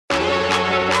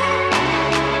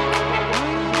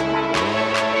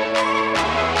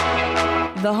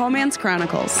The Homance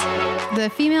Chronicles.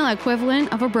 The female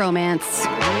equivalent of a bromance.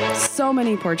 So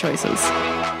many poor choices.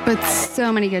 But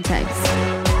so many good types.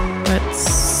 But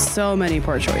so many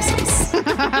poor choices.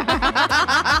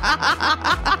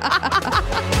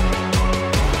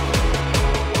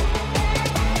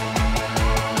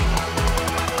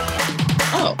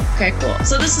 Oh, okay, cool.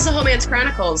 So this is the Homance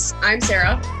Chronicles. I'm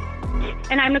Sarah.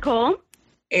 And I'm Nicole.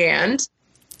 And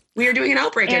we are doing an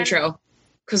outbreak intro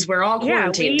because we're all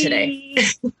quarantined today.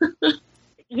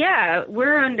 Yeah,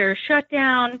 we're under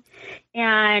shutdown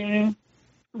and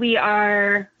we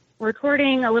are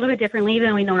recording a little bit differently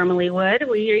than we normally would.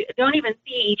 We don't even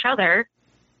see each other.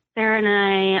 Sarah and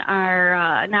I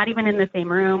are not even in the same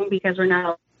room because we're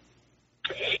not.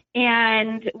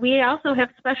 And we also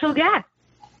have special guests.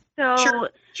 So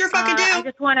sure fucking do. I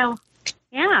just want to,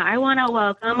 I want to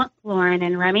welcome Lauren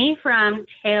and Remy from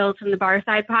Tales from the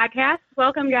Barside podcast.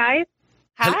 Welcome, guys.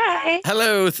 Hi.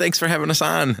 Hello. Thanks for having us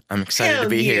on. I'm excited to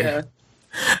be here.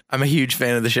 I'm a huge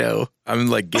fan of the show. I'm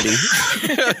like giddy.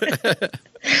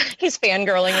 He's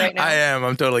fangirling right now. I am.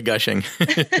 I'm totally gushing.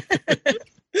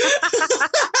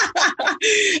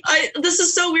 This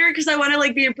is so weird because I want to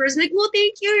like be in person. Like, well,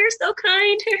 thank you. You're so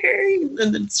kind.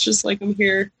 And it's just like I'm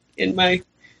here in my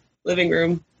living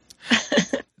room.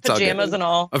 Pajamas and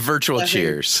all. A virtual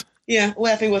cheers. Yeah,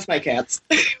 laughing with my cats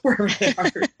wherever they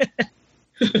are.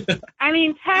 I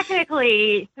mean,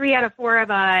 technically, 3 out of 4 of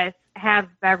us have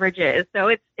beverages, so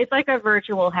it's like a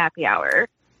virtual happy hour.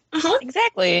 Uh-huh.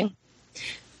 Exactly.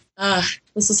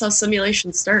 This is how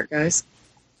simulations start, guys.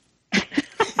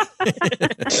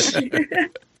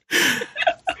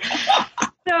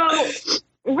 So,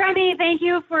 Remy, thank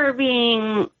you for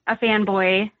being a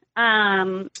fanboy.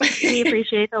 We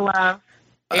appreciate the love.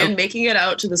 And making it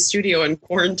out to the studio in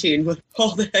quarantine with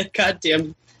all that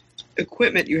goddamn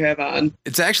equipment you have on.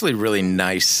 It's actually really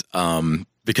nice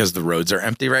because the roads are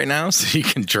empty right now, so you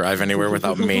can drive anywhere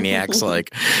without maniacs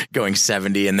like going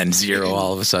 70 and then 0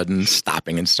 all of a sudden,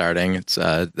 stopping and starting. It's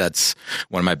that's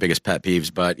one of my biggest pet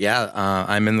peeves. But yeah,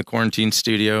 I'm in the quarantine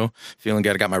studio, feeling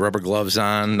good. I got my rubber gloves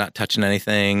on, not touching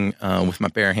anything with my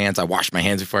bare hands. I washed my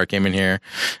hands before I came in here.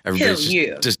 Everybody's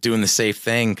just doing the safe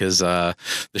thing because the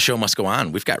show must go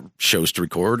on. We've got shows to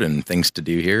record and things to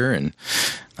do here, and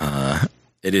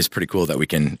it is pretty cool that we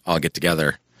can all get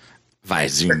together via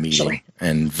Zoom meeting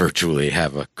and virtually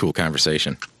have a cool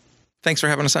conversation. Thanks for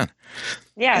having us on.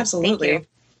 Yeah, absolutely. Thank you.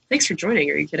 Thanks for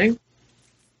joining. Are you kidding?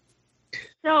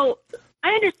 So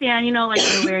I understand, like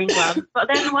you're wearing gloves, but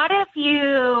then what if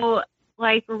you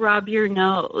like rub your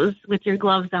nose with your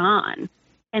gloves on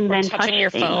and then touching your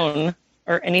phone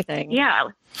or anything? Yeah.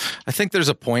 I think there's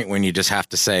a point when you just have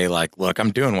to say, like, look,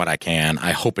 I'm doing what I can.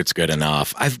 I hope it's good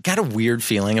enough. I've got a weird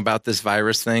feeling about this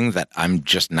virus thing that I'm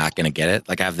just not going to get it.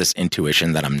 Like, I have this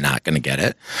intuition that I'm not going to get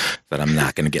it, that I'm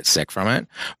not going to get sick from it.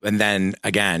 And then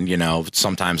again,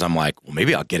 sometimes I'm like, well,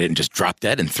 maybe I'll get it and just drop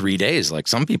dead in 3 days, like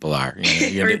some people are. Or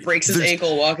he breaks his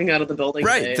ankle walking out of the building.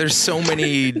 Right. Today. There's so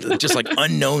many just like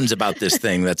unknowns about this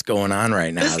thing that's going on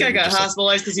right now. This guy got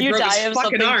hospitalized because he broke his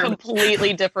fucking arm.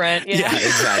 Completely different. Yeah,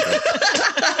 exactly.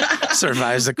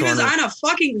 Survives the corner. He was on a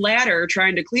fucking ladder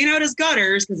trying to clean out his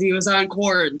gutters because he was on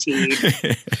quarantine.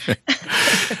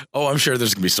 Oh, I'm sure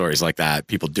there's going to be stories like that.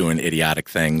 People doing idiotic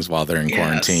things while they're in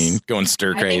quarantine, going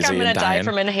stir crazy. I think I'm going to die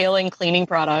from inhaling cleaning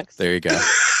products. There you go.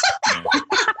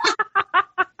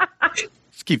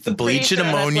 Just keep the bleach and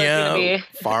ammonia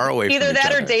far away from either each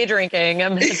that other. Or day drinking.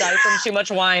 I'm going to die from too much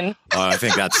wine. I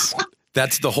think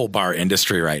that's the whole bar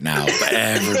industry right now.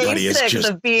 Everybody is just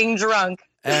of being drunk.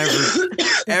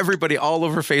 Everybody all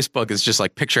over Facebook is just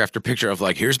like picture after picture of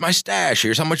like, here's my stash.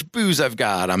 Here's how much booze I've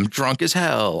got. I'm drunk as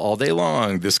hell all day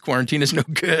long. This quarantine is no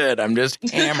good. I'm just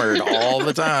hammered all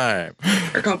the time.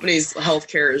 Our company's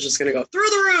healthcare is just going to go through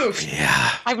the roof.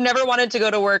 Yeah. I've never wanted to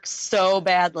go to work so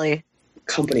badly.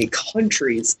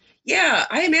 Countries. Yeah,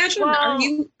 I imagine. How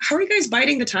are you guys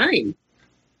biding the time?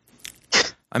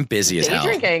 I'm busy as hell.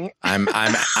 Drinking. I'm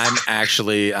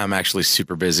actually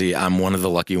super busy. I'm one of the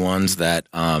lucky ones that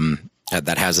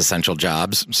has essential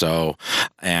jobs. So,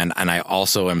 and I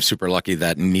also am super lucky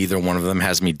that neither one of them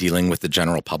has me dealing with the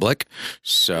general public.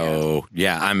 So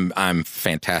yeah, I'm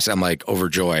fantastic. I'm like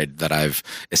overjoyed that I've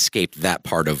escaped that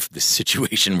part of the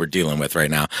situation we're dealing with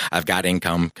right now. I've got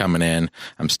income coming in.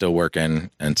 I'm still working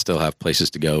and still have places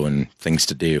to go and things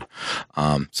to do.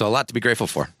 So a lot to be grateful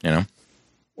for,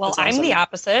 Well, I'm the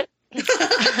opposite.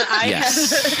 I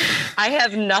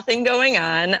have nothing going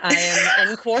on. I am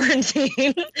in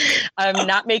quarantine. I'm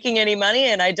not making any money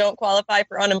and I don't qualify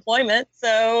for unemployment.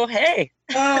 So, hey.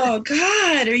 Oh,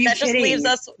 God. Are you kidding?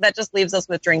 That just leaves us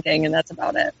with drinking and that's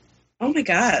about it. Oh, my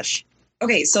gosh.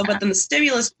 Okay, so but then the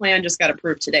stimulus plan just got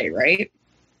approved today, right?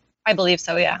 I believe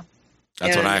so, yeah.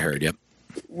 That's what And I heard. Yep.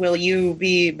 will you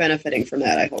be benefiting from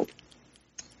that, I hope?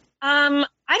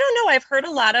 I don't know. I've heard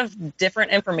a lot of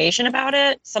different information about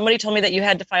it. Somebody told me that you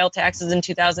had to file taxes in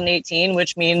 2018,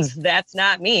 which means that's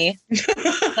not me.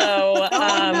 So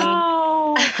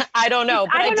No. I don't know.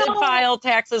 But I I don't did know. file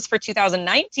taxes for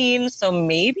 2019, so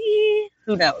maybe,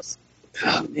 who knows?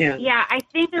 Oh, man. Yeah, I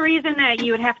think the reason that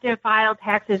you would have to file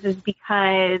taxes is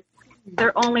because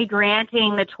they're only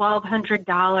granting the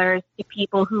 $1,200 to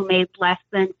people who made less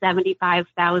than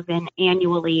 $75,000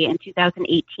 annually in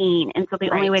 2018, and so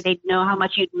the only way they'd know how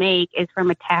much you'd make is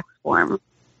from a tax form.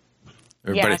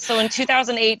 Yeah, so in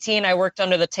 2018, I worked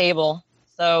under the table.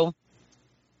 So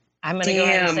I'm going to go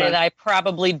ahead and say that I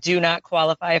probably do not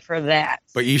qualify for that.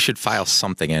 But you should file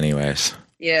something anyways.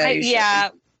 Yeah. Yeah.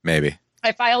 Maybe.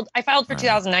 I filed for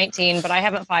 2019, but I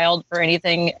haven't filed for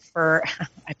anything for,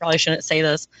 I probably shouldn't say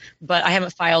this, but I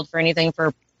haven't filed for anything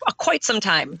for quite some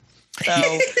time.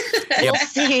 So we'll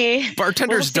see.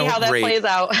 Bartenders We'll see how that plays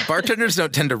out. Bartenders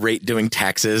don't tend to rate doing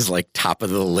taxes like top of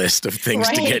the list of things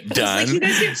to get done. It's like, you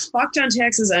guys get fucked on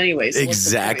taxes anyway. So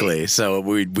Exactly. So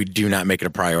we do not make it a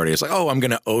priority. It's like, oh, I'm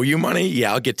going to owe you money.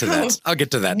 Yeah, I'll get to that. I'll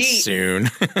get to that neat. soon.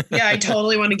 Yeah, I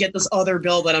totally want to get this other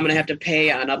bill that I'm going to have to pay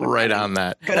on. Up and Right running. on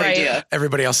that. Good idea.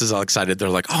 Everybody else is all excited. They're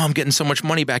like, oh, I'm getting so much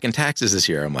money back in taxes this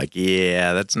year. I'm like,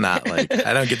 yeah, that's not like,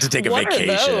 I don't get to take a What are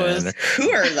vacation. those?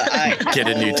 Who are the Get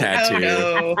a new tattoo.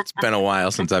 It's been a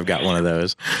while since I've got one of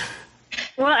those.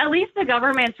 Well, at least the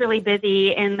government's really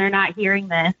busy and they're not hearing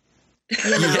this.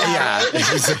 Yeah.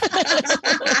 Just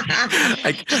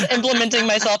implementing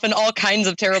myself in all kinds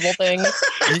of terrible things.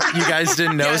 You guys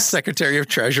didn't know Secretary of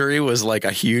Treasury was like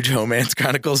a huge Homance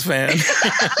Chronicles fan?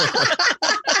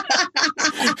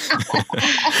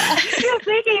 Just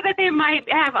thinking that they might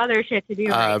have other shit to do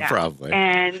right now. Probably.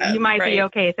 And you might be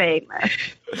okay saying this.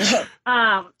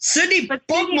 Sydney, but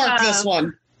bookmark this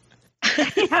one.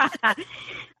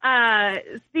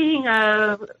 Speaking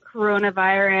of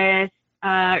coronavirus,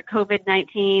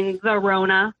 COVID-19, the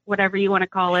Rona, whatever you want to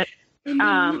call it.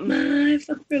 That's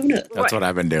what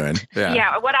I've been doing.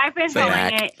 Yeah, what I've been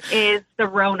calling it is the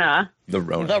Rona. The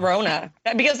Rona. The Rona.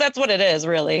 Because that's what it is,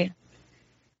 really.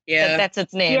 Yeah. That's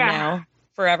its name now,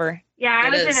 forever. Yeah, I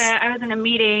was in a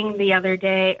meeting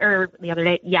yesterday,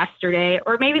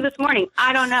 or maybe this morning.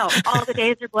 I don't know. All the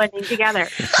days are blending together.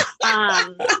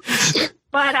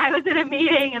 But I was in a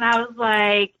meeting and I was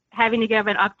like having to give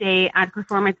an update on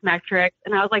performance metrics,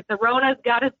 and I was like, the Rona's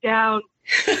got us down.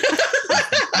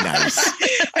 Nice.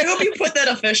 I hope you put that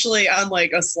officially on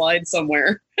like a slide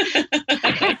somewhere.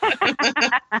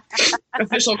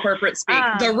 Official corporate speak.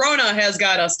 The Rona has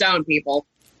got us down, people.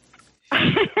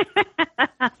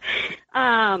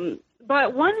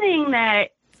 But one thing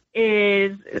that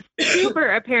is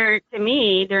super apparent to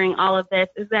me during all of this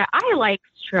is that I like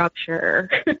structure.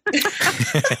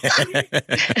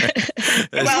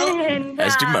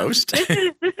 As do most.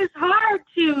 This is hard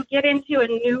to get into a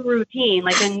new routine,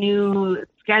 like a new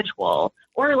schedule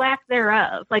or lack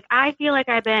thereof. Like, I feel like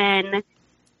I've been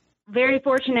very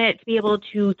fortunate to be able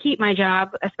to keep my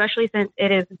job, especially since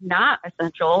it is not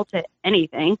essential to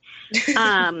anything.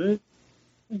 But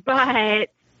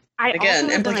I again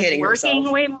also implicating working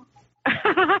yourself.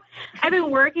 I've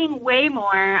been working way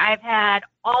more. I've had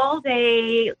all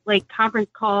day like conference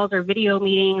calls or video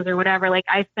meetings or whatever. Like,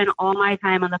 I spend all my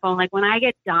time on the phone. Like, when I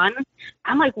get done,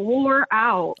 I'm like wore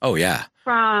out. Oh yeah.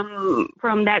 From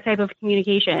that type of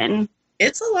communication.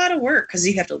 It's a lot of work because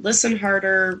you have to listen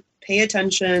harder, pay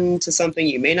attention to something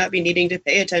you may not be needing to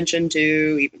pay attention to,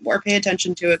 even more pay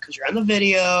attention to it because you're on the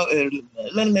video. You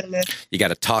got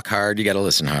to talk hard. You got to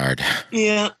listen hard.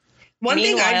 Yeah.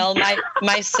 Meanwhile,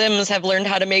 my Sims have learned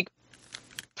how to make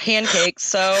pancakes,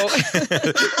 so I think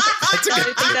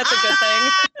that's a good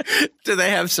thing. Do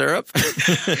they have syrup?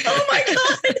 Oh my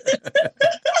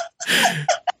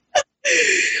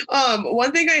God.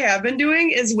 One thing I have been doing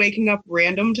is waking up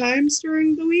random times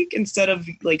during the week instead of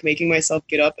like making myself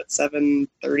get up at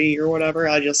 7:30 or whatever.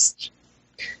 I just,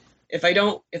 if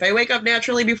I wake up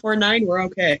naturally before 9, we're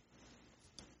okay.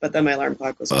 But then my alarm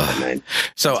clock goes off at 9.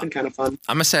 So it's been kind of fun.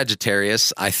 I'm a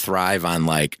Sagittarius. I thrive on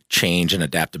like change and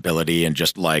adaptability and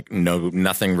just like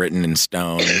nothing written in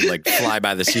stone, like fly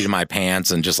by the seat of my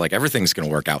pants and just like everything's going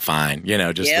to work out fine. You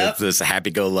know, just this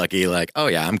happy-go-lucky, like, oh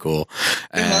yeah, I'm cool.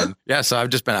 And so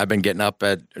I've been getting up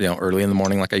at, early in the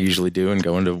morning like I usually do and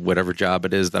going to whatever job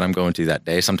it is that I'm going to that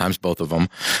day. Sometimes both of them.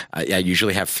 I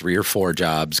usually have 3 or 4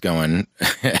 jobs going.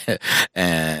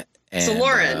 So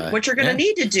Lauren, what you're going to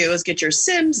need to do is get your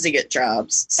Sims to get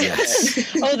jobs. So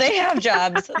Oh, they have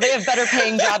jobs. They have better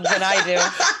paying jobs than I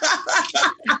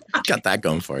do. got that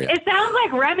going for you. It sounds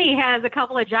like Remy has a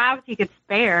couple of jobs he could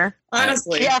spare.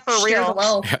 Honestly. Yeah, for real.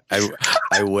 Well.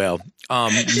 I will.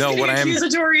 No, what I am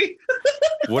accusatory.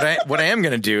 what I am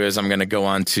going to do is I'm going to go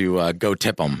on to Go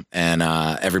Tip 'em, and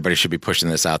everybody should be pushing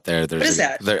this out there. What is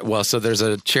that? So there's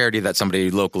a charity that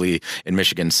somebody locally in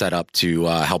Michigan set up to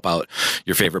help out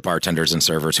your favorite bartenders and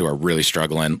servers who are really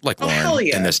struggling, like Lauren,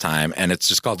 in this time. And it's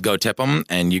just called Go Tip 'em,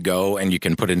 and you go and you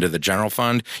can put into the general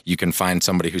fund. You can find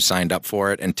somebody who signed up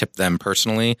for it and tip them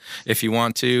personally if you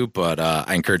want to. But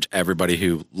I encourage everybody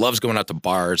who loves going out to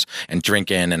bars and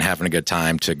drinking and having a good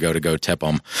time to Go Tip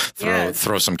 'em.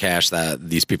 Throw some cash that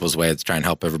these people's way to try and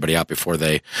help everybody out before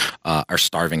they are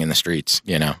starving in the streets,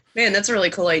 you know. Man, that's a really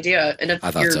cool idea. And if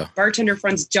your bartender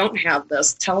friends don't have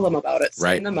this, tell them about it.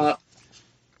 Sign them up.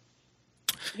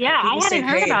 Yeah, I hadn't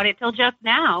heard about it till just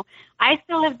now. I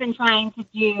still have been trying to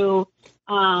do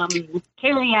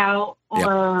carry out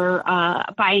or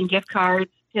buying gift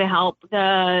cards to help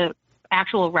the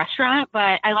actual restaurant,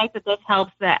 but I like that this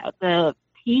helps the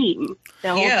team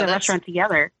that holds the restaurant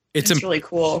together. It's really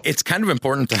cool. It's kind of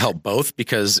important to help both,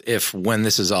 because if when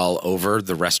this is all over,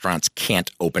 the restaurants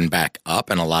can't open back up,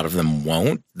 and a lot of them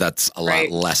won't, that's a lot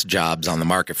less jobs on the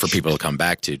market for people to come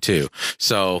back to too.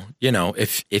 So, you know,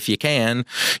 if you can,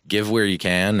 give where you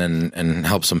can and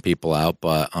help some people out.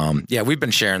 But yeah, we've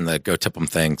been sharing the Go Tip 'em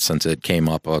thing since it came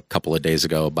up a couple of days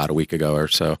ago, about a week ago or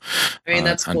so. I mean,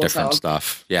 that's on cool different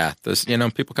stuff. Yeah, this, you know,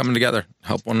 people coming together,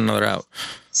 help one another out.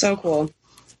 So cool.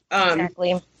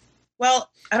 Exactly. Well,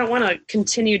 I don't want to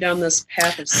continue down this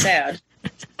path of sad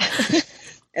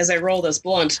as I roll this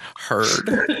blunt. Heard.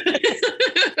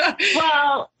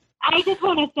 Well, I just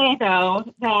want to say, though,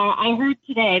 that I heard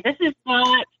today, this is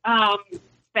not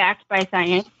backed by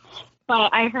science, but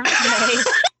I heard today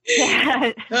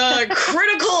that...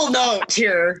 critical note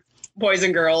here, boys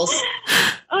and girls.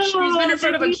 She's been in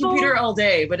front of a computer all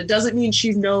day, but it doesn't mean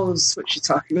she knows what she's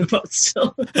talking about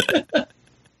still.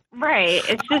 Right.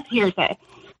 It's just hearsay.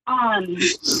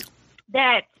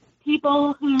 That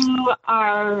people who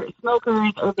are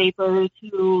smokers or vapors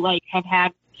who like have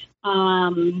had,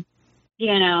 more,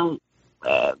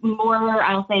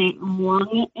 I'll say,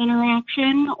 lung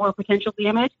interaction or potential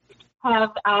damage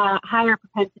have a higher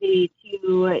propensity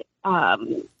to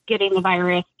getting the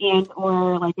virus and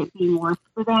or like it being worse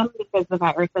for them because the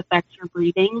virus affects your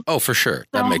breathing. Oh, for sure.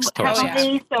 That makes total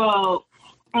sense. So,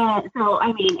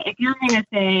 I mean, if you're going to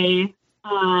say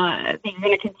that you're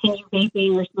going to continue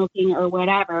vaping or smoking or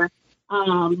whatever,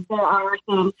 there are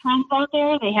some trends out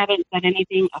there. They haven't said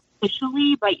anything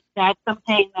officially, but that's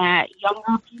something that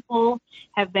younger people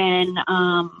have been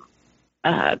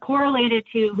correlated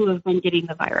to who have been getting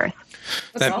the virus.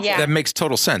 That makes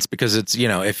total sense, because it's, you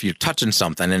know, if you're touching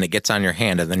something and it gets on your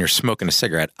hand and then you're smoking a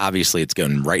cigarette, obviously it's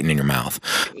going right in your mouth.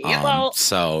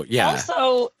 So, yeah.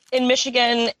 Also, in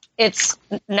Michigan, it's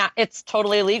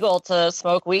totally illegal to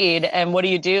smoke weed. And what do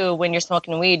you do when you're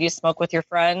smoking weed? You smoke with your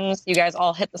friends. You guys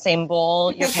all hit the same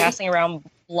bowl. You're passing around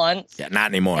blunts. Yeah, not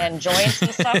anymore. And joints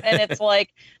and stuff. And it's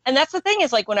like, and that's the thing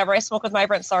is like whenever I smoke with my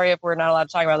friends, sorry if we're not allowed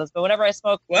to talk about this, but whenever I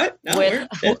smoke we're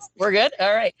good.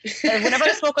 All right. And whenever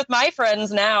I smoke with my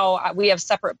friends now, we have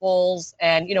separate bowls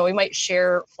and, you know, we might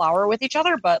share flour with each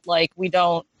other, but like we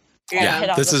don't.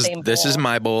 Yeah, this is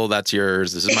my bowl. That's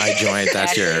yours. This is my joint.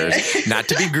 That's yours. Not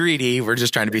to be greedy. We're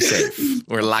just trying to be safe.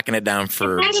 We're locking it down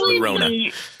for Rona.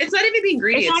 It's not even being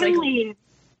greedy. It's like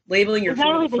labeling your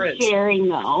food in the fridge. Sharing,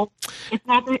 though. It's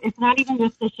not even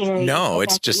just the sharing. No,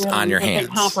 it's just on your hands.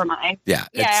 Compromise. Yeah,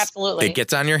 absolutely. It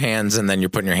gets on your hands, and then you're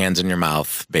putting your hands in your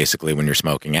mouth, basically, when you're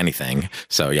smoking anything.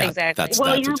 So yeah, exactly. That's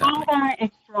your lung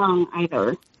isn't strong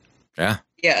either. Yeah.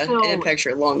 Yeah, so, it affects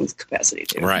your lungs capacity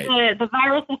too. Right. The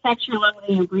virus affects your lungs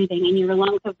and your breathing, and your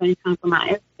lungs have been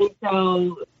compromised. And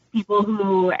so people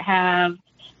who have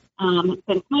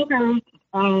been smokers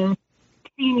are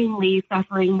seemingly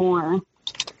suffering more.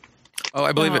 Oh,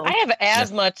 I believe it. I have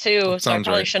asthma too, so I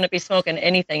probably shouldn't be smoking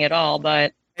anything at all.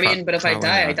 But I mean, but if I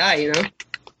die, you know.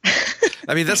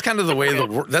 I mean, that's kind of the way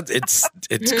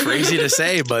it's crazy to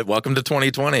say, but welcome to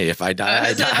 2020. If I die,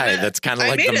 I die. That's kind of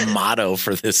like the motto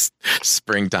for this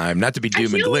springtime. Not to be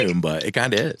doom and gloom, but it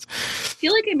kind of is. I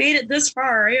feel like I made it this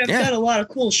far. I've done a lot of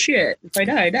cool shit. If I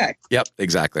die, I die. Yep,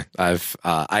 exactly.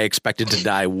 I expected to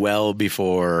die well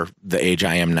before the age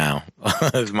I am now.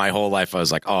 My whole life, I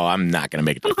was like, oh, I'm not going to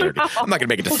make it to 30. I'm not going to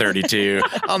make it to 32.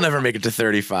 I'll never make it to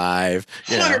 35.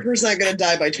 100% going to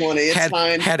die by 20. It's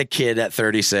fine. Had a kid at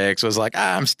 36. Was like,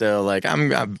 I'm still like,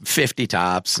 I'm 50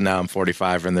 tops. Now I'm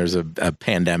 45 and there's a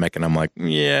pandemic. And I'm like,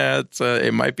 yeah,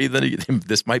 it might be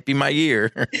this might be my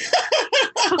year.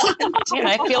 Man,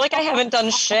 I feel like I haven't done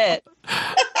shit.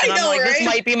 And I'm like, this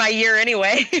might be my year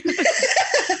anyway.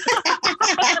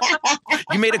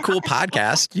 You made a cool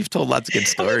podcast. You've told lots of good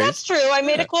stories. That's true. I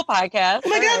made a cool podcast. Oh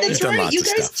my God, that's right. You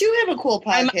guys do have a cool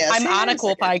podcast. I'm on a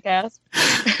cool podcast.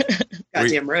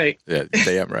 Goddamn right. Yeah,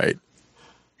 damn right.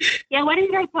 Yeah, why don't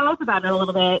you guys tell us about it a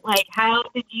little bit? Like, how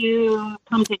did you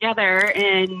come together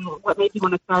and what made you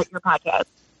want to start your podcast?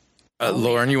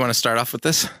 Lauren, you want to start off with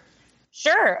this?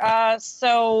 Sure.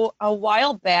 So a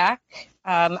while back,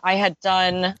 I had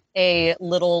done a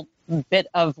little bit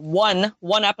of one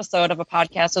episode of a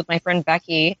podcast with my friend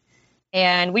Becky,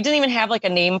 and we didn't even have like a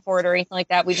name for it or anything like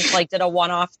that. We just like did a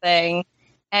one-off thing,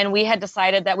 and we had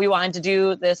decided that we wanted to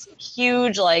do this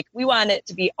huge, like, we wanted it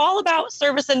to be all about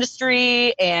service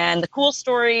industry and the cool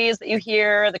stories that you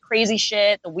hear, the crazy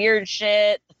shit, the weird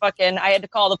shit, the fucking I had to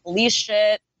call the police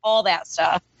shit, all that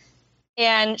stuff.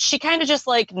 And she kind of just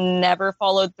like never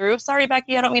followed through. Sorry,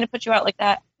 Becky, I don't mean to put you out like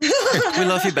that. We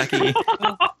love you, Becky.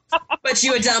 But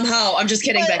you a dumb hoe. I'm just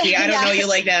kidding, Becky. I don't know you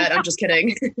like that. I'm just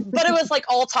kidding. But it was like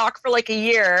all talk for like a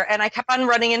year. And I kept on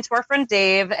running into our friend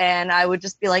Dave. And I would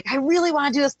just be like, I really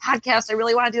want to do this podcast. I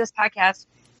really want to do this podcast.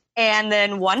 And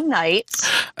then one night,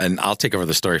 and I'll take over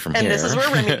the story from here. And this is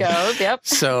where Remy goes. Yep.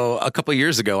 So a couple of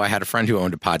years ago, I had a friend who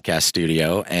owned a podcast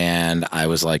studio, and I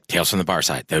was like, Tales from the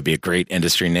Barside. That would be a great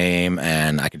industry name,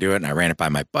 and I could do it. And I ran it by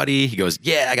my buddy. He goes,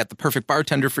 yeah, I got the perfect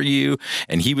bartender for you.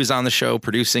 And he was on the show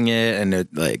producing it, and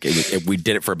we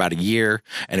did it for about a year,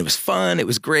 and it was fun. It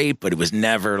was great, but it was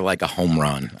never like a home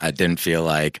run. I didn't feel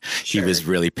like he was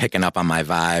really picking up on my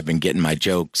vibe and getting my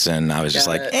jokes, and I was just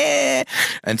like, eh.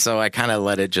 And so I kind of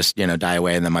let it just die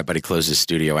away. And then my buddy closed his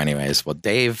studio anyways. Well,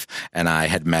 Dave and I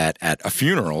had met at a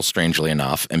funeral, strangely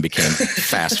enough, and became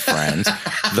fast friends.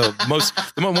 One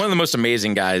of the most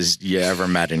amazing guys you ever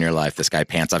met in your life. This guy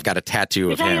Pants. I've got a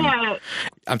tattoo of him.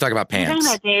 I'm talking about Pants. You're talking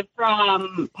about Dave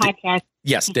from Podcast.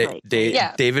 Yes,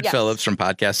 David Phillips from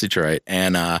Podcast Detroit.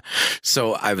 And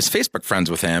so I was Facebook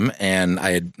friends with him, and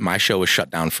my show was shut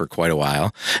down for quite a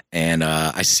while. And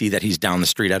I see that he's down the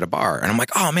street at a bar. And I'm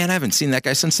like, oh, man, I haven't seen that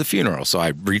guy since the funeral. So I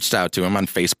reached out to him on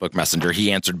Facebook Messenger.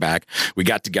 He answered back. We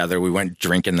got together. We went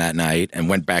drinking that night and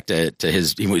went back to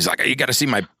his. He was like, you got to see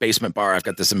my basement bar. I've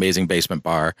got this amazing basement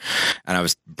bar. And I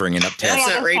was bringing up That's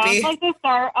not rapey. Sounds like the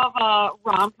start of a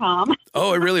rom-com.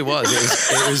 Oh, it really was.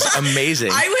 It was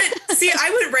amazing. I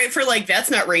would write for like,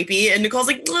 that's not rapey. And Nicole's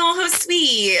like, oh, how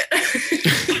sweet.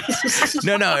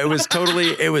 No, it was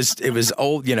totally, it was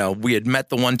old. We had met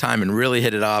the one time and really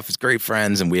hit it off. It's great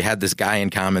friends. And we had this guy in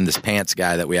common, this Pants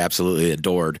guy that we absolutely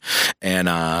adored.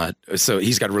 And so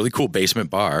he's got a really cool basement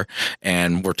bar,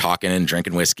 and we're talking and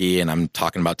drinking whiskey, and I'm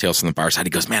talking about Tales from the Barside. He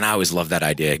goes, man, I always loved that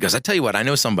idea. He goes, I tell you what, I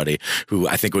know somebody who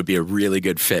I think would be a really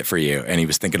good fit for you. And he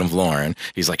was thinking of Lauren.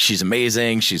 He's like, she's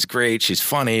amazing. She's great. She's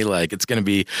funny. Like, it's going to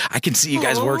be, I can see you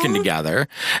guys working together.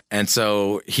 And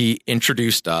so he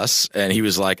introduced us, and he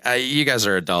was like, you guys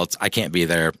are adults. I can't be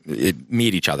there.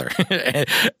 Meet each other.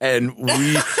 And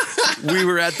we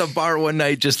were at the bar one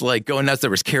night just like going nuts.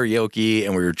 There was karaoke,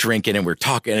 and we were drinking and we were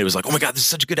talking. And it was like, oh my God, this is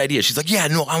such a good idea. She's like, yeah,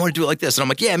 no, I want to do it like this. And I'm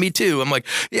like, yeah, me too. I'm like,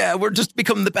 yeah, we're just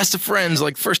becoming the best of friends.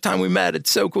 Like, first time we met, it's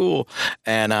so cool.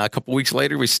 And a couple weeks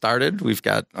later we started. We've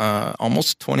got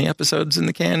almost 20 episodes in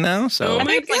the can now. So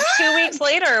like 2 weeks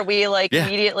later, we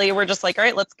immediately were just like, all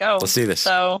right, let's go. Let's see this.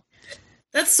 So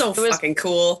that's so fucking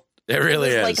cool. It really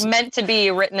is like meant to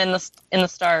be written in the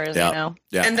stars, Yeah.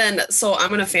 And then, so I'm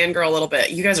gonna fangirl a little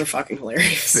bit. You guys are fucking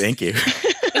hilarious. Thank you.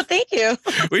 Thank you.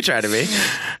 We try to be.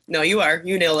 No, you are.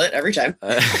 You nail it every time.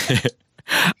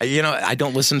 I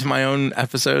don't listen to my own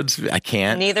episodes. I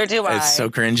can't. Neither do I. It's so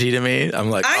cringy to me. I'm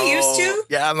like, I used to.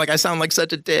 Yeah, I'm like, I sound like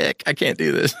such a dick. I can't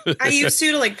do this. I used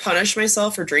to like punish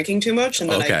myself for drinking too much, and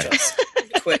then I just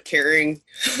quit caring.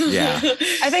 Yeah.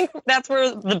 I think that's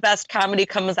where the best comedy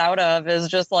comes out of, is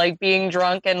just like being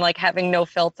drunk and like having no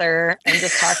filter and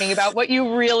just talking about what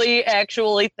you really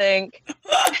actually think.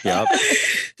 Yep.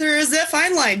 There is that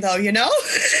fine line though,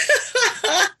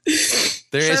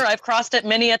 I've crossed it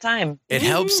many a time. It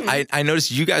helps. I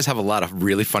noticed you guys have a lot of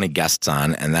really funny guests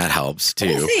on, and that helps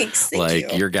too. Oh, thanks.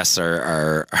 Thank you. Your guests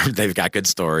are they've got good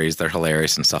stories. They're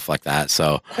hilarious and stuff like that.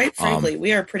 So quite frankly,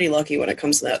 we are pretty lucky when it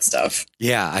comes to that stuff.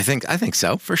 Yeah, I think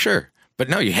so for sure. But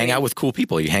no, you hang out with cool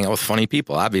people. You hang out with funny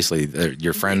people. Obviously,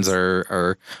 your friends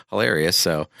are hilarious.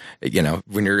 So,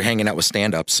 when you're hanging out with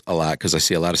stand-ups a lot, because I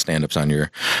see a lot of stand-ups on your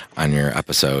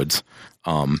episodes,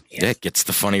 it gets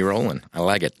the funny rolling. I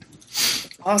like it.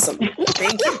 Awesome.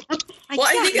 Thank you.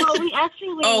 We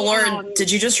actually. Oh, Lauren,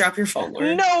 did you just drop your phone,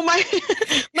 Lauren? No, my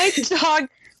dog.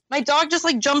 My dog just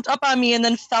like jumped up on me and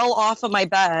then fell off of my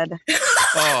bed.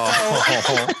 Oh,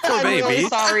 poor I'm baby. really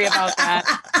sorry about that.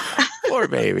 Poor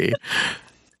baby.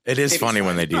 It is funny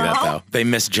when they do that, though. They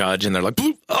misjudge and they're like,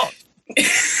 "Bloop, oh.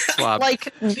 Flop.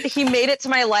 Like he made it to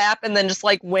my lap and then just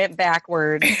like went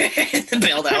backward.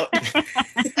 Bailed out.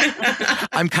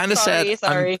 I'm kind of sad.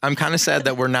 Sorry. I'm kind of sad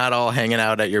that we're not all hanging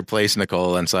out at your place,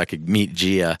 Nicole, and so I could meet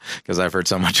Gia because I've heard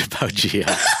so much about Gia.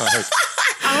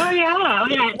 Oh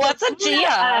yeah. What's a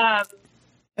Gia?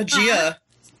 A Gia.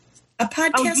 A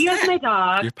podcast Oh, Gia's pet. my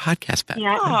dog. Your podcast pet.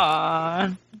 Yeah.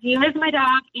 Aww. Gia's my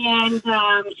dog, and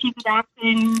she's a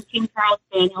Dachshund King Charles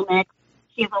Spaniel mix.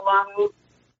 She has a long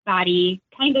body,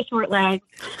 kind of short legs.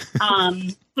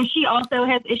 So she also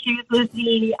has issues with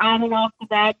the on and off the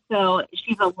bed. So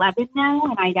she's 11 now,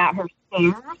 and I got her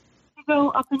stairs to go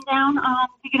up and down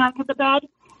to get onto the bed.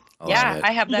 Yeah,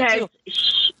 I have that too.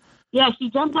 She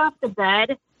jumped off the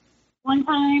bed one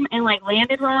time and like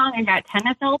landed wrong and got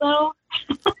tennis elbow.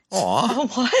 Aw,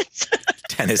 What?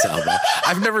 tennis elbow.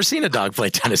 I've never seen a dog play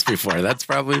tennis before. That's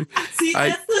probably See,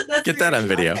 that's get that on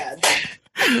video.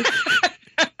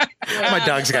 My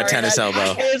dog's got tennis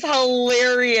elbow. It is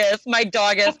hilarious. My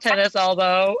dog has tennis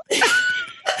elbow.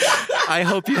 I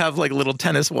hope you have like little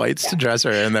tennis whites to dress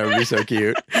her in. That would be so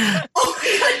cute.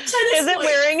 Is it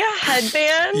wearing a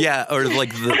headband? Yeah, or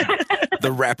like the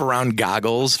wraparound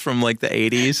goggles from like the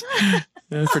 80s.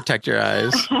 Protect your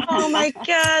eyes. Oh my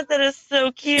God, that is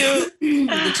so cute.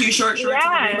 The too short shorts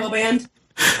and the rainbow band.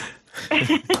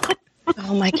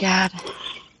 Oh my God.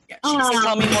 Yeah,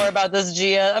 Tell me more about this,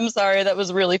 Gia. I'm sorry, that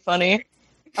was really funny.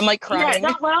 I'm like crying.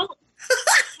 Yeah, well,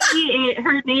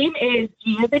 her name is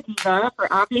Gia the Diva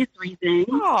for obvious reasons.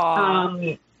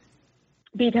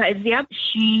 Because,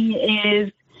 she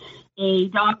is a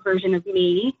dog version of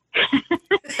me.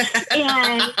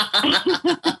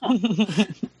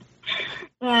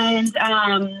 And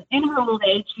in her old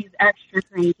age, she's extra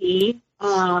cranky.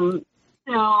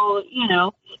 So,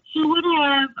 she would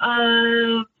have,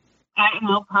 I don't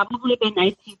know, probably been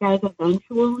nice to you guys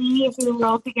eventually if we were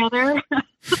all together.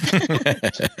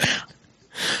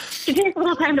 She takes a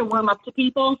little time to warm up to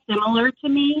people, similar to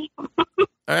me. All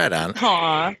right, on.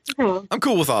 Aw. I'm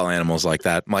cool with all animals like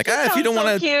that. I'm like, if you don't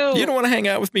want to hang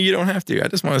out with me, you don't have to. I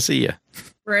just want to see you.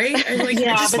 Right? I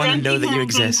just want to know that you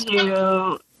exist.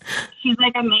 She's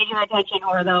like a major attention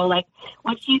whore, though. Like,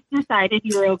 when she's decided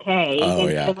you're okay, then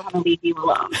she doesn't want to leave you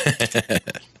alone.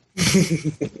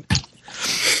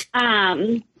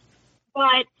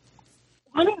 But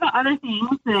one of the other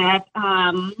things that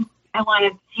I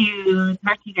wanted to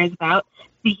talk to you guys about,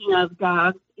 speaking of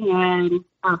dogs and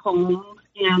our homes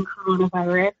and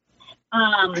coronavirus,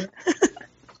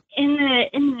 in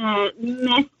the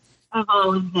midst of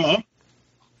all of this,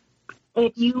 I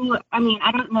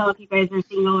don't know if you guys are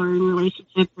single or in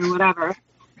relationships or whatever,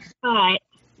 but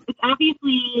it's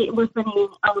obviously we're spending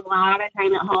a lot of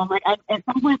time at home. Like at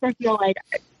some points, I feel like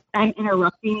I'm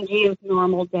interrupting Gia's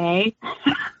normal day.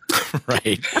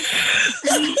 Right.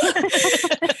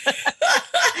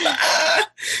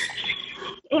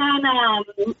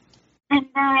 And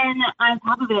then on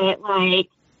top of it, like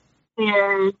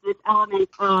there's this element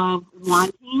of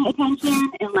wanting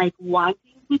attention and like wanting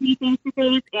to be face to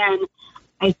face, and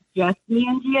it's just me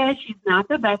and Gia. She's not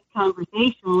the best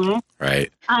conversationalist.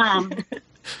 Right.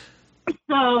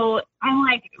 So I'm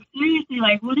like, seriously,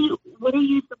 like, what are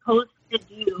you supposed to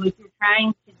do if you're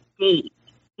trying to date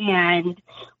and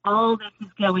all this is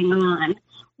going on?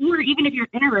 Or even if you're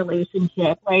in a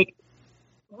relationship, like,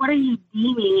 what are you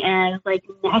deeming as, like,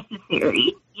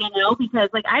 necessary, Because,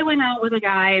 like, I went out with a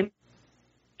guy,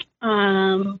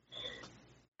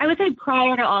 I would say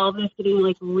prior to all of this getting,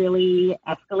 like, really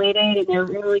escalated and there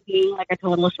really being, like, a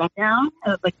total shutdown. It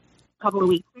was, like, a couple of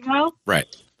weeks ago. Right.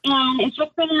 And it's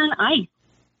just been on ice.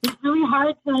 It's really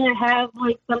hard to have,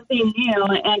 like, something new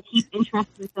and keep interest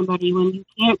in somebody when you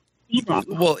can't see them.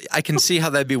 Well, I can see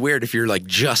how that'd be weird if you're, like,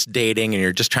 just dating and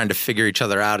you're just trying to figure each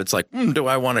other out. It's like, do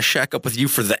I want to shack up with you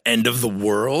for the end of the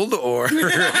world? Or,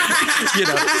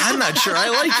 I'm not sure I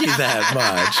like you that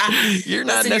much. You're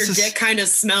not necessarily... Your dick kind of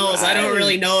smells. I don't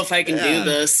really know if I can do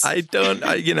this. I don't,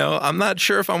 I'm not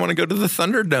sure if I want to go to the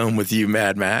Thunderdome with you,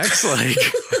 Mad Max. Like,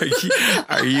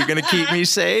 are you going to keep me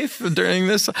safe during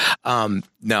this?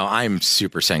 No, I'm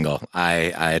super single.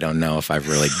 I don't know if I've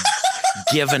really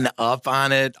given up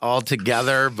on it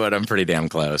altogether, but I'm pretty damn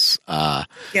close.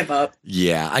 Give up.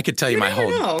 Yeah, I could tell you my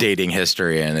whole dating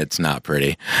history, and it's not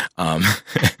pretty. Obviously,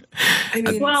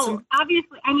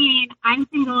 I'm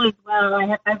single as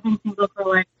well. I've been single for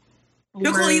like.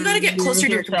 Nicole, you got to get closer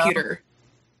to your computer.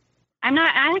 I'm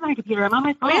not. I have my computer. I'm on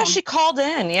my phone. Oh yeah, she called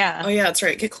in. Yeah. Oh yeah, that's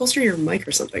right. Get closer to your mic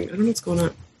or something. I don't know what's going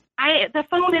on. The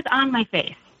phone is on my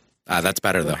face. That's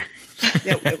better though.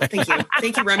 Yeah,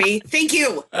 thank you, Remy. Thank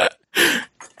you.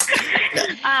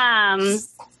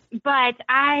 But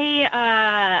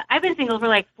I've been single for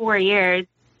like 4 years,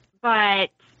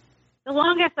 but the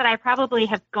longest that I probably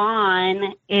have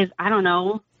gone is, I don't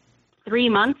know, 3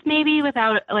 months maybe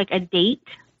without like a date.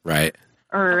 Right.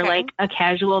 Or like a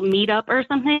casual meetup or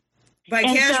something. By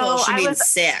casual, she means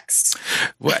sex.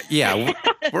 Well, yeah,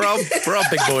 we're all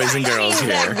big boys and girls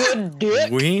here. Good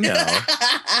dick. We know.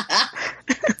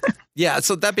 Yeah.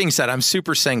 So that being said, I'm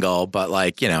super single, but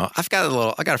like, I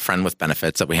got a friend with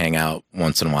benefits that we hang out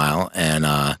once in a while,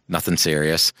 and nothing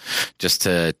serious. Just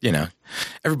to,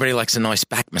 everybody likes a nice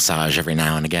back massage every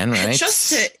now and again, right?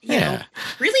 Just to,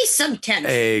 release some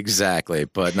tension. Exactly,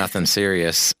 but nothing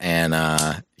serious. And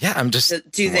I'm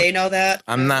just. Do they know that?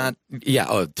 I'm not. Yeah.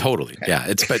 Oh, totally. Okay. Yeah.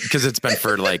 Because it's been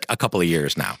for like a couple of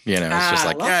years now. It's just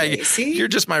like, you're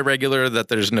just my regular that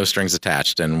there's no strings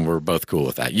attached, and we're both cool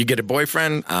with that. You get a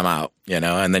boyfriend, I'm out.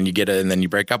 And then you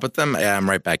break up with them. Yeah, I'm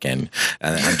right back in.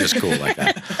 And I'm just cool like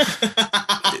that.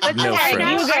 No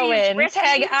friends. You go in.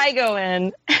 Tag, I go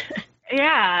in.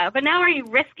 Yeah, but now are you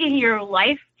risking your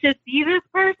life to see this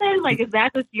person? Like, is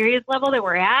that the serious level that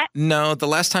we're at? No, the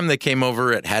last time they came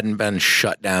over, it hadn't been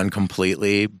shut down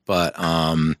completely. But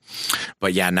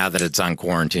yeah, now that it's on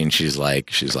quarantine, she's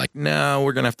like, no,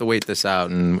 we're gonna have to wait this out,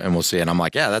 and we'll see. And I'm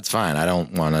like, yeah, that's fine. I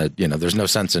don't want to, there's no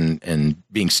sense in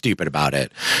being stupid about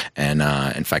it. And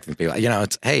in fact, people,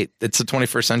 it's the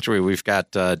 21st century. We've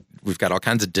got all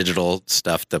kinds of digital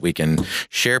stuff that we can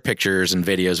share pictures and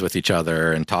videos with each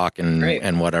other and talk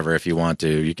and whatever. If you want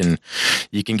to, you can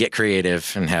get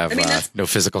creative and have no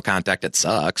physical contact. It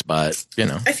sucks, but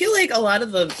I feel like a lot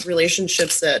of the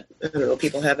relationships that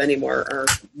people have anymore are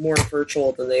more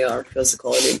virtual than they are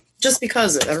physical. I mean, just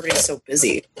because everybody's so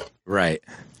busy. Right.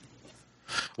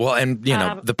 Well, and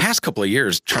the past couple of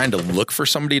years, trying to look for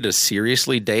somebody to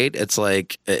seriously date, it's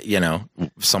like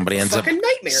somebody ends up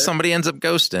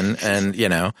ghosting,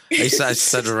 and I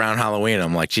said around Halloween,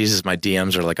 I'm like, Jesus, my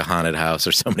DMs are like a haunted house.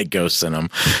 There's so many ghosts in them.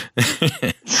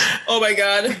 Oh my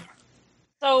god.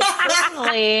 So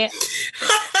personally,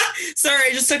 sorry,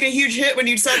 I just took a huge hit when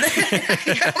you said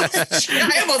that.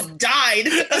 I almost died.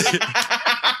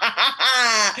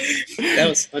 That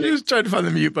was funny. I was trying to find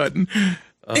the mute button.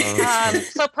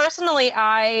 So personally,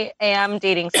 I am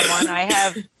dating someone.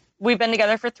 We've been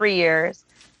together for 3 years.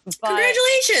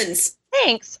 Congratulations.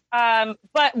 Thanks.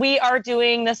 But we are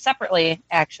doing this separately,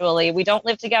 actually. We don't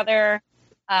live together.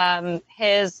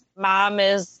 His mom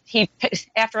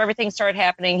after everything started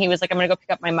happening, he was like, I'm going to go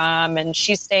pick up my mom, and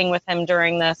she's staying with him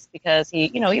during this because he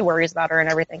worries about her and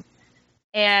everything.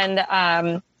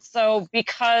 And so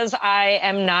because I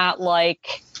am not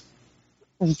like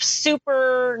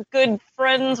super good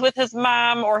friends with his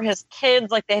mom or his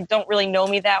kids, like they don't really know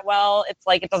me that well, it's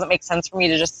like it doesn't make sense for me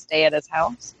to just stay at his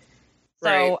house.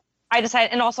 So I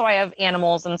decided, and also I have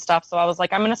animals and stuff, so I was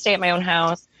like, I'm gonna stay at my own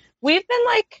house. We've been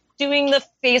like doing the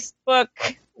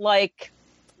Facebook like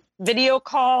video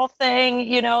call thing,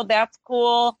 that's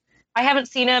cool. I haven't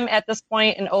seen him at this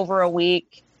point in over a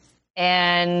week,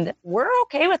 and we're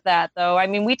okay with that though. I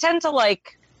mean, we tend to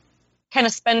like kind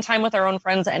of spend time with our own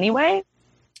friends anyway.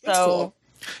 That's cool.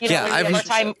 We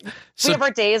have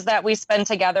our days that we spend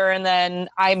together, and then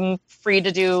I'm free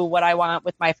to do what I want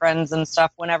with my friends and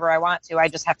stuff whenever I want to. I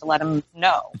just have to let them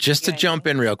know. Just to jump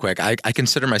in real quick, I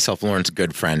consider myself Lauren's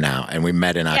good friend now, and we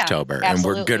met in October, and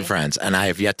we're good friends, and I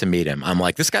have yet to meet him. I'm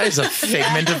like, this guy is a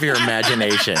figment of your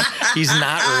imagination. He's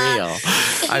not real.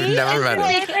 I've never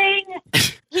met him.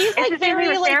 He's like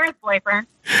very like Sarah's boyfriend.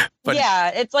 But,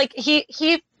 it's like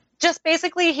he just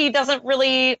basically he doesn't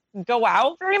really go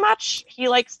out very much. He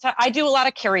likes to. I do a lot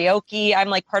of karaoke. I'm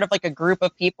like part of like a group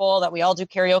of people that we all do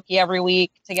karaoke every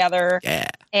week together. Yeah.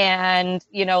 And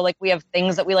like we have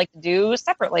things that we like to do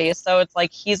separately. So it's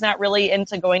like he's not really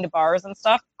into going to bars and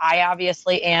stuff. I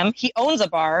obviously am. He owns a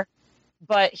bar,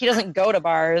 but he doesn't go to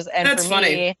bars. And That's for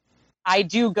me, I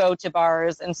do go to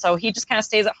bars, and so he just kind of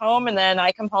stays at home, and then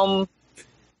I come home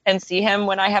and see him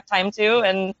when I have time to,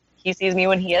 and he sees me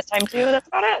when he has time to. That's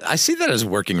about it. I see that as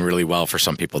working really well for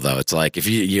some people, though. It's like if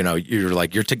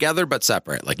you're together but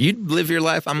separate. Like you live your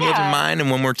life, I'm living mine, and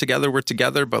when we're together,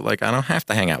 But like I don't have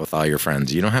to hang out with all your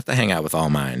friends. You don't have to hang out with all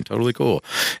mine. Totally cool.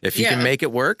 If you can make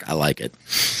it work, I like it.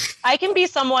 I can be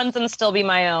someone's and still be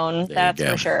my own. That's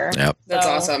for sure. Yep. That's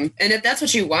awesome. And if that's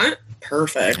what you want,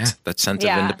 perfect. Yeah, that sense of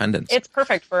independence. It's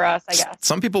perfect for us, I guess.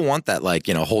 Some people want that, like,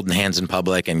 holding hands in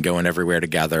public and going everywhere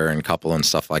together and couple and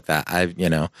stuff like that. I've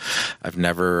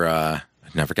never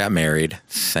Never got married.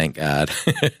 Thank God.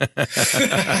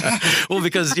 Well,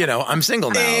 because, I'm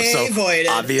single now. So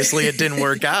obviously it didn't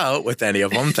work out with any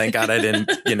of them. Thank God I didn't,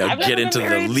 get into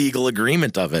the legal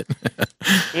agreement of it.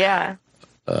 Yeah,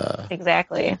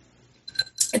 exactly.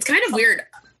 It's kind of weird.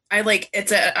 I'm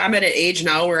at an age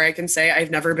now where I can say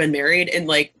I've never been married, and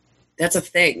like that's a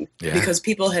thing because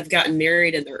people have gotten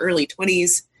married in their early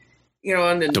 20s,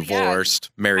 and then divorced,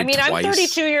 married twice. I'm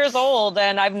 32 years old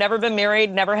and I've never been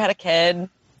married, never had a kid.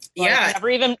 I've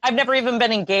never even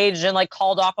been engaged and like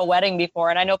called off a wedding before,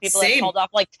 and I know people that called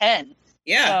off like 10.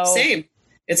 Yeah, same.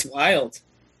 It's wild.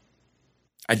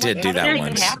 I did do that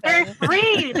once.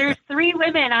 There's three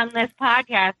women on this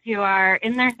podcast who are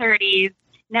in their 30s,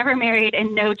 never married,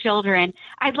 and no children.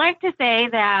 I'd like to say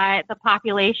that the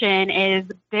population is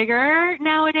bigger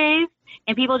nowadays,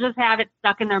 and people just have it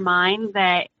stuck in their mind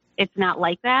that it's not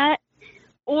like that.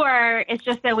 Or it's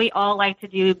just that we all like to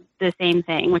do the same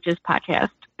thing, which is podcast.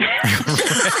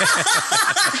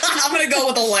 I'm going to go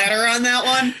with the latter on that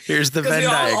one. Here's the Venn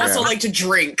diagram. We also like to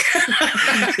drink.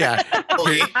 Yeah.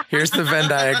 Here's the Venn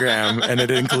diagram, and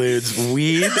it includes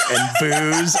weed and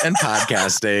booze and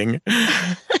podcasting.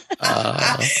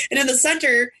 And in the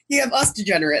center, you have us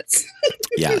degenerates.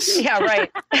 Yes. Yeah,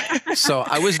 right. So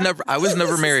I was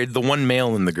never married. The one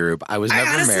male in the group, I was never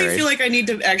married. I honestly feel like I need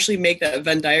to actually make that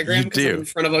Venn diagram because I'm in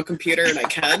front of a computer and I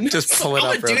can. Just pull it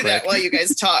up real quick. I'm gonna do that while you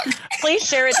guys talk. Please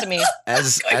share it to me.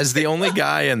 As the only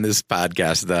guy in this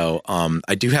podcast, though,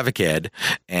 I do have a kid,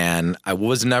 and I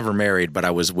was never married, but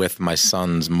I was with my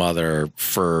son's mother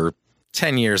for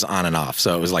 10 years on and off.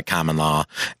 So it was like common law,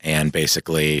 and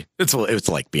basically it's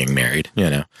like being married,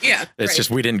 Yeah. It's just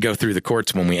we didn't go through the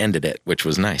courts when we ended it, which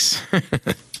was nice.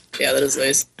 Yeah, that is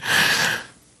nice.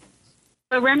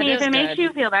 But Remy, if it makes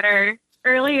you feel better,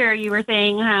 earlier you were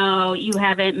saying how you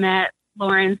haven't met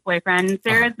Lauren's boyfriend.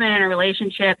 Sarah's been in a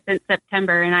relationship since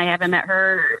September, and I haven't met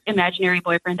her imaginary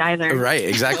boyfriend either. Right,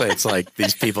 exactly. It's like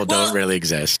these people don't really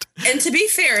exist. And to be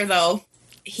fair, though,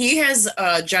 he has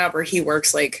a job where he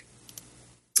works like,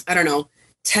 I don't know,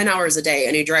 10 hours a day,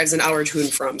 and he drives an hour to and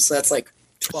from. So that's like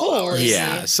 12 hours.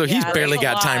 Yeah. So he's barely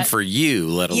got time for you,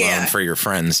 let alone for your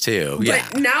friends too.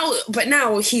 But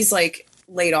now he's like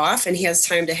laid off and he has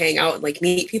time to hang out and like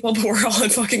meet people, but we're all in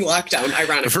fucking lockdown,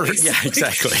 ironically. Yeah,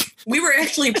 exactly. We were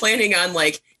actually planning on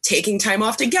like taking time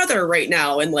off together right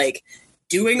now and like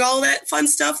doing all that fun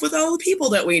stuff with all the people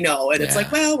that we know. And it's like,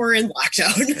 well, we're in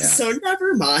lockdown, so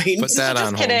never mind. Put that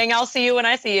on Just kidding. I'll see you when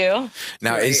I see you.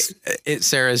 Now,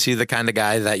 Sarah, is he the kind of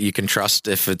guy that you can trust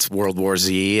if it's World War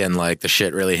Z and like the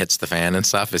shit really hits the fan and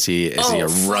stuff? Is he a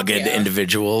rugged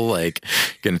individual, like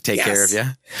going to take care of you?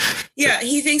 Yeah,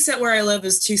 he thinks that where I live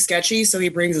is too sketcy, so he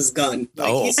brings his gun.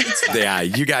 Like, yeah,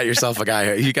 you got yourself a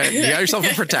guy. You got yourself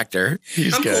a protector.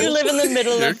 He's good. You live in the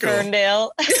middle of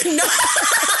Ferndale.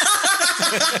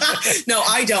 No,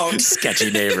 I don't.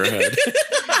 Sketchy neighborhood.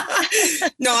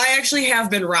 No, I actually have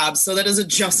been robbed, so that is a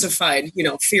justified,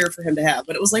 fear for him to have.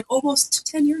 But it was like almost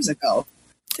 10 years ago.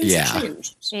 Things have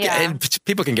changed. Yeah. And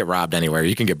people can get robbed anywhere.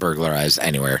 You can get burglarized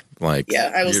anywhere. Like,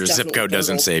 your zip code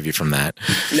doesn't save you from that.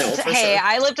 No. Hey,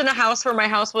 I lived in a house where my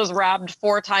house was robbed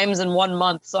 4 times in 1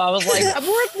 month. So I was like,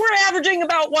 we're averaging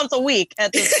about once a week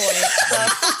at this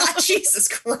point. So. Jesus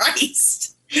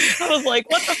Christ. I was like,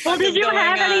 what the fuck is going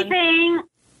on?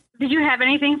 Did you have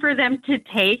anything for them to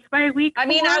take by week? I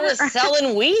mean, I was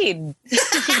selling weed.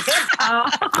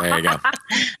 There you go. I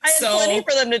had plenty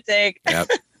for them to take. Yep.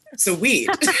 So weed.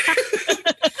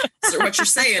 So what you're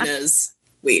saying is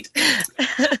weed.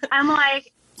 I'm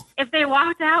like, if they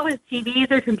walked out with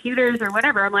TVs or computers or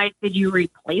whatever, I'm like, did you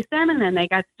replace them and then they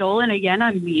got stolen again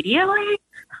immediately?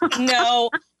 No.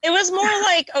 It was more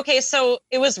like, okay, so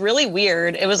it was really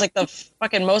weird. It was like the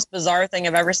fucking most bizarre thing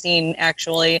I've ever seen,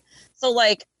 actually. So,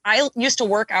 like, I used to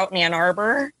work out in Ann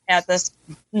Arbor at this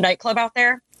nightclub out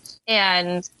there.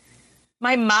 And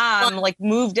my mom, like,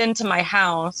 moved into my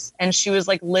house and she was,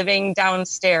 like, living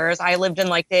downstairs. I lived in,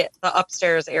 like, the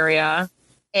upstairs area.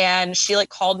 And she, like,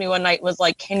 called me one night and was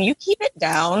like, can you keep it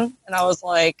down? And I was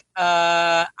like,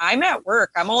 I'm at work.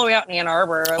 I'm all the way out in Ann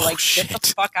Arbor. Like, get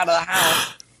the fuck out of the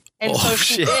house. And so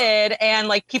she did, and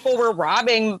like people were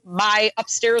robbing my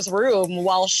upstairs room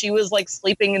while she was like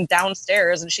sleeping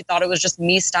downstairs, and she thought it was just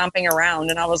me stomping around.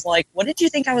 And I was like, what did you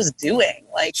think I was doing?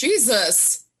 Like,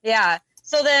 Jesus. Yeah.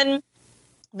 So then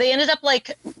they ended up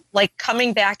like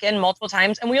coming back in multiple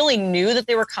times, and we only knew that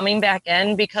they were coming back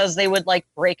in because they would like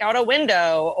break out a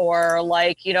window or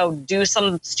like, do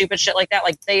some stupid shit like that.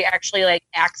 Like they actually like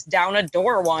axed down a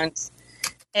door once.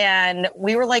 And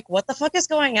we were like, what the fuck is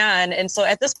going on? And so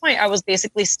at this point, I was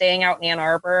basically staying out in Ann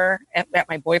Arbor at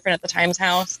my boyfriend at the time's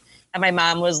house. And my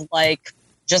mom was like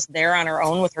just there on her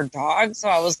own with her dog. So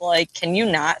I was like, can you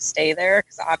not stay there?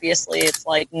 Because obviously it's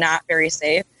like not very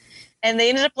safe. And they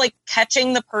ended up like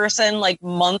catching the person like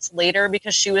months later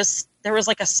because there was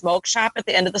like a smoke shop at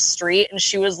the end of the street, and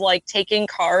she was like taking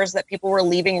cars that people were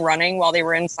leaving running while they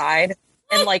were inside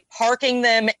and like parking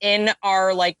them in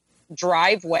our like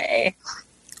driveway.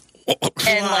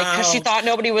 And like, cause she thought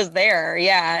nobody was there.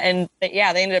 Yeah. And they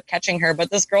ended up catching her. But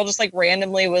this girl just like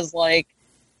randomly was like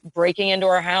breaking into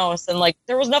our house, and like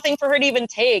there was nothing for her to even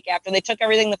take after they took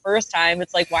everything the first time.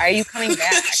 It's like, why are you coming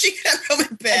back? She kept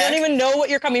coming back. I don't even know what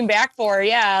you're coming back for.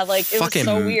 Yeah. Like it Fucking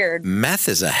was so weird. Meth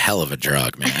is a hell of a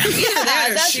drug, man.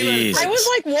 I was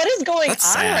like, what is going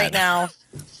on right now?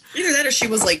 Either that or she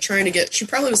was like she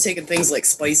probably was taking things like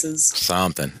spices.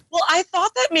 Something. Well, I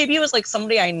thought that maybe it was like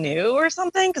somebody I knew or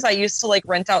something, because I used to like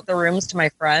rent out the rooms to my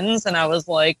friends, and I was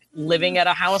like living at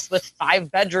a house with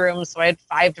 5 bedrooms. So I had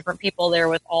 5 different people there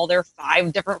with all their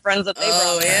 5 different friends that they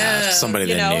brought. Yeah. Somebody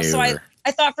they knew. So I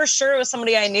thought for sure it was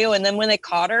somebody I knew. And then when they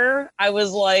caught her, I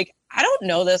was like, I don't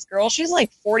know this girl. She's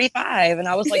like 45. And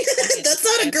I was like, that's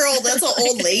not a girl. That's an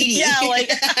old lady. Yeah, like,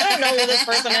 I don't know who this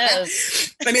person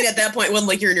is. I mean, at that point, when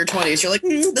like you're in your 20s, you're like,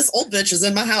 this old bitch is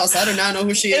in my house. I do not know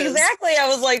who she is. Exactly. I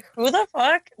was like, who the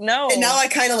fuck? No. And now I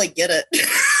kind of like get it.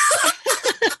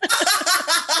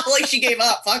 Like she gave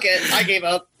up. Fuck it. I gave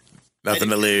up. Nothing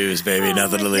to lose, baby.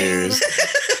 Nothing to lose.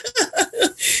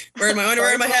 Wearing my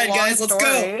underwear in my head, guys. Let's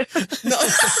go. No.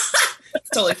 It's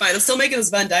totally fine. I'm still making this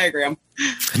Venn diagram.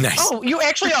 Nice. Oh, you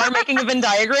actually are making a Venn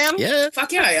diagram? Yeah.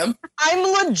 Fuck yeah, I am.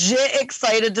 I'm legit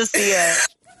excited to see it.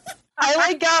 I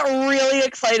like got really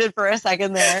excited for a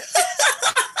second there.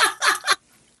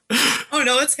 Oh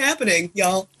no, it's happening,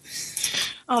 y'all.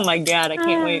 Oh my God, I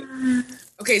can't wait.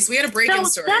 Okay, so we had a break-in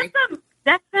story.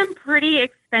 That's some pretty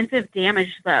expensive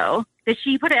damage, though. Did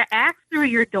she put an axe through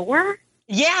your door?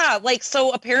 Yeah, like,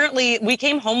 so apparently we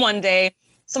came home one day.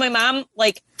 So my mom,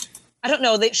 like, I don't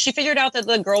know, she figured out that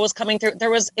the girl was coming through.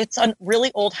 It's a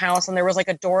really old house, and there was like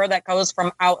a door that goes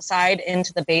from outside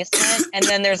into the basement. And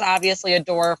then there's obviously a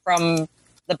door from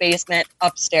the basement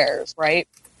upstairs, right?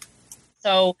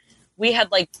 So we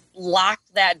had like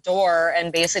locked that door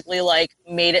and basically like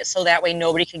made it so that way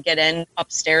nobody could get in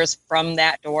upstairs from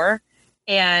that door.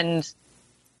 And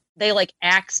they like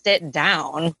axed it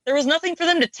down. There was nothing for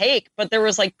them to take, but there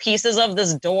was like pieces of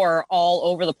this door all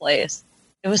over the place.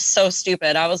 It was so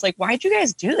stupid. I was like, why'd you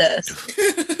guys do this?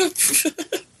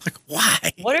 Like,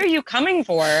 why? What are you coming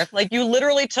for? Like, you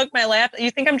literally took my laptop.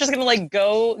 You think I'm just going to like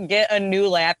go get a new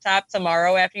laptop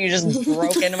tomorrow after you just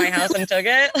broke into my house and took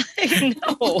it? Like,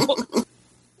 no.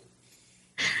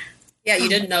 Yeah, you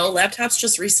didn't know. Laptops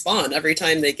just respawn every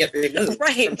time they get removed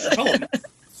from their home.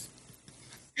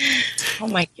 Oh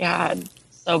my God.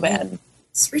 So bad.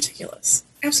 It's ridiculous.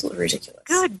 Absolutely ridiculous.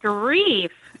 Good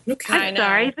grief. Okay. I'm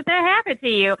sorry that happened to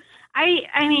you.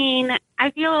 I mean, I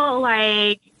feel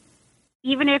like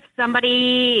even if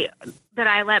somebody that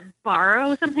I let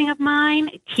borrow something of mine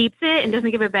keeps it and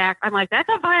doesn't give it back, I'm like, that's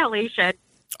a violation.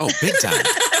 Oh, big time.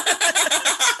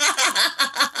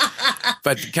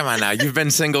 But come on now, you've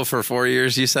been single for 4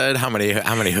 years, you said? How many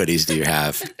hoodies do you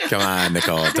have? Come on,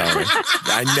 Nicole, tell me.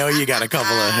 I know you got a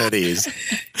couple of hoodies.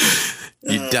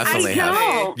 You definitely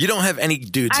have. You don't have any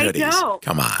dudes' hoodies. Don't.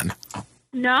 Come on.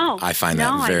 No. I find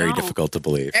that very difficult to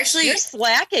believe. Actually, you're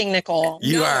slacking, Nicole.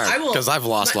 You are, because I've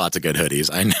lost lots of good hoodies.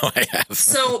 I know I have.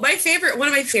 So one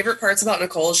of my favorite parts about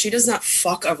Nicole is she does not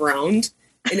fuck around.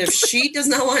 And if she does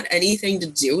not want anything to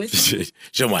do with you, she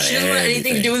doesn't want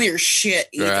anything to do with your shit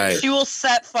either. Right. She will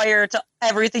set fire to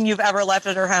everything you've ever left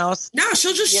at her house. No,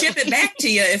 she'll just ship it back to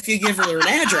you if you give her an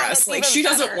address. Like, she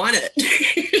doesn't want it.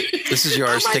 This is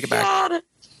yours. Take it back. God.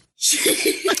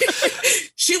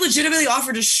 She legitimately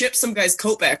offered to ship some guy's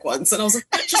coat back once. And I was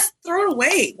like, just throw it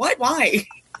away. Why?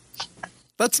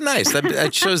 That's nice.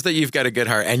 That shows that you've got a good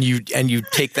heart. And you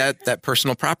take that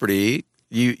personal property,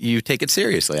 you take it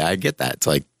seriously. I get that. It's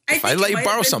like, if I let you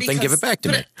borrow something, give it back to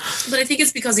me. But I think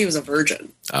it's because he was a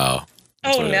virgin. Oh.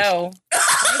 Oh, no.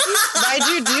 Why'd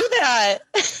you do that?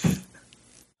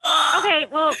 Okay,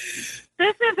 well,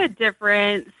 this is a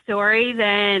different story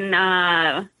than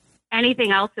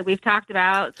anything else that we've talked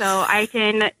about, so I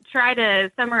can try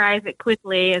to summarize it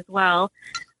quickly as well.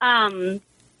 I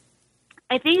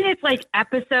think it's like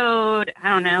episode, I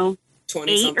don't know,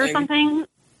 8 or something.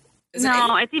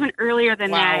 No, it's even earlier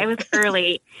than that. It was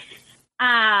early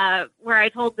where I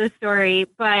told this story.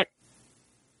 But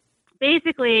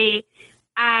basically,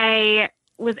 I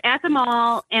was at the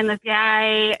mall, and this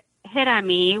guy hit on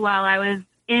me while I was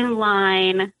in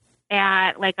line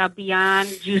at like a Beyond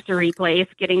Juicery place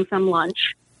getting some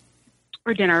lunch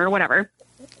or dinner or whatever.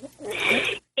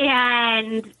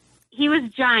 And he was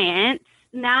giant,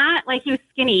 not like he was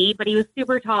skinny, but he was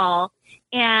super tall.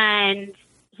 And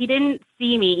he didn't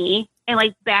see me and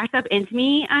like backed up into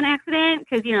me on accident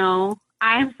because, you know,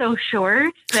 I'm so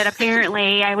short that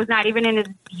apparently I was not even in his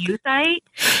view sight.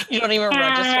 You don't even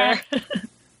register.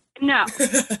 No.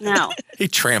 He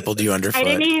trampled you underfoot. I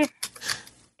didn't even,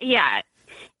 yeah.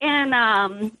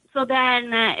 And so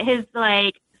then his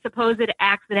like supposed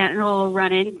accidental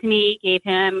run into me gave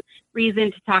him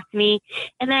reason to talk to me.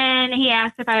 And then he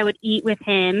asked if I would eat with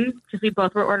him because we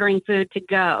both were ordering food to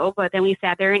go. But then we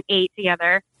sat there and ate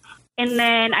together. And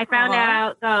then I found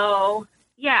out though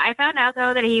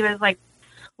that he was like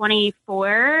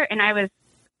 24 and I was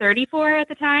 34 at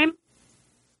the time.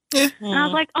 And I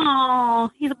was like,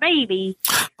 oh, he's a baby.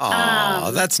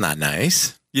 Oh, that's not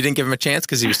nice. You didn't give him a chance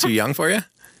because he was too young for you?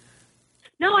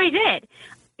 No, I did.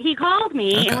 He called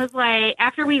me and was like,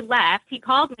 after we left, he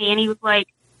called me and he was like,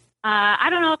 I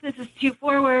don't know if this is too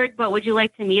forward, but would you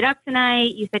like to meet up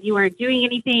tonight? You said you weren't doing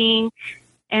anything.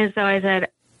 And so I said,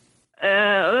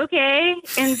 okay.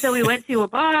 And so we went to a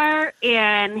bar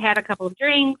and had a couple of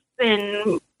drinks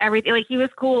and everything. Like, he was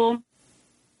cool.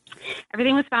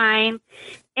 Everything was fine.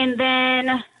 And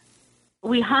then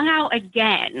we hung out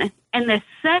again. And the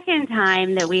second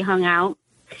time that we hung out,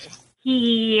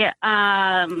 he,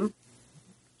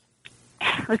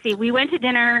 we went to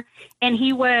dinner and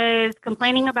he was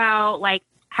complaining about like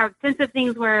how expensive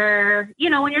things were. You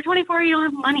know, when you're 24, you don't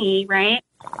have money, right?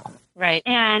 Right.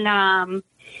 And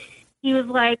he was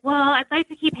like, well, I'd like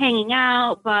to keep hanging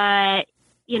out, but,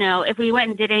 you know, if we went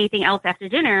and did anything else after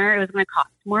dinner, it was going to cost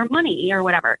more money or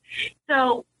whatever.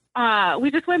 So we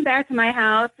just went back to my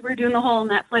house. We were doing the whole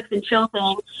Netflix and chill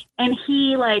thing. And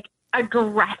he, like,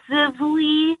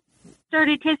 aggressively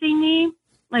started kissing me.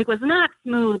 Like, was not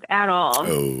smooth at all.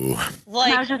 Oh.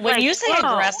 Like, when you say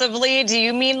aggressively, do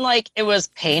you mean, like, it was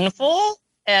painful?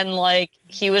 And, like,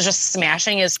 he was just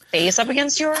smashing his face up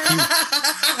against yours?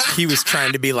 He was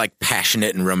trying to be, like,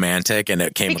 passionate and romantic, and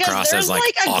it came across as, like,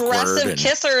 aggressive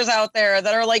kissers out there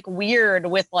that are, like, weird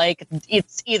with, like,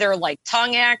 it's either, like,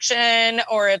 tongue action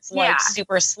or it's, like,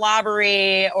 super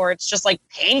slobbery or it's just, like,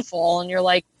 painful. And you're,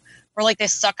 like, or, like, they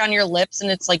suck on your lips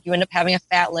and it's, like, you end up having a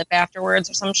fat lip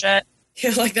afterwards or some shit.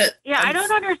 Yeah, like that. Yeah, I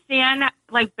don't understand,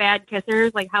 like, bad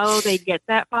kissers, like, how they get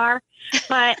that far.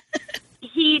 But...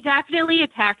 he definitely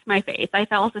attacked my face. I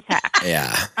felt attacked.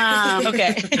 Yeah.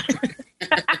 Okay.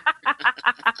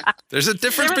 There's a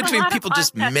difference between people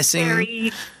just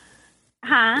missing.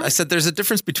 I said there's a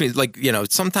difference between, like, you know,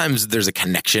 sometimes there's a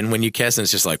connection when you kiss and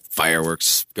it's just like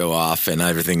fireworks go off and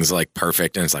everything's like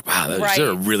perfect. And it's like, wow, you're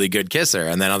a really good kisser.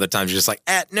 And then other times you're just like,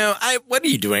 no, what are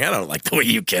you doing? I don't like the way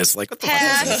you kiss. Like, what the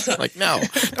fuck is this? Like, no,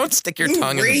 don't stick your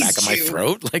tongue in the back of my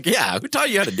throat. Like, yeah, who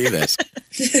taught you how to do this?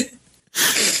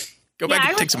 Go back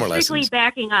and take some more lessons. I was physically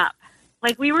backing up.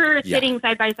 Like, we were sitting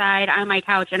side by side on my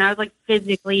couch, and I was, like,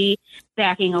 physically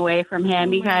backing away from him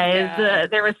because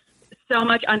there was so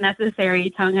much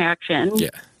unnecessary tongue action. Yeah.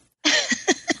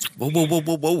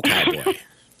 Whoa, cowboy.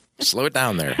 Slow it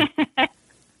down there.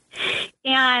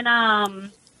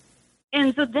 And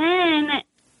so then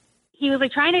he was,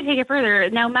 like, trying to take it further.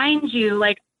 Now, mind you,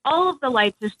 like, all of the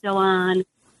lights are still on.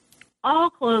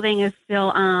 All clothing is still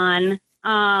on.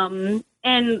 And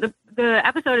the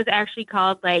episode is actually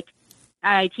called, like,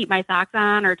 I keep my socks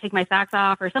on or take my socks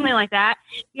off or something like that.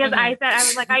 Because I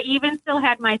was like, I even still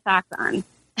had my socks on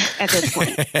at this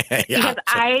point. Because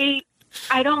I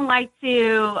don't like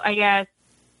to, I guess,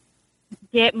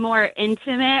 get more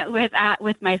intimate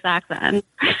with my socks on.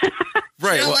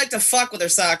 Right. I don't like to fuck with her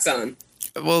socks on.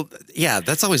 Well, yeah,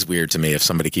 that's always weird to me if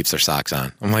somebody keeps their socks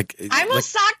on. I'm like, I'm a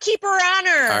sock keeper on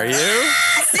her. Are you?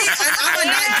 See, I'm a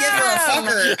not giver a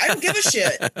fucker. I don't give a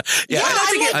shit.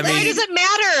 Why does it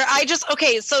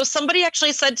matter? So somebody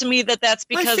actually said to me that's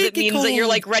because it means that you're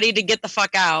like ready to get the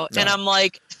fuck out. No. And I'm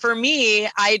like, for me,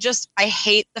 I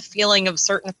hate the feeling of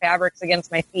certain fabrics against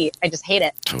my feet. I just hate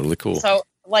it. Totally cool. So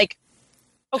like,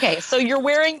 okay, so you're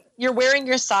wearing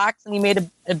your socks and you made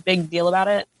a big deal about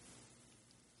it.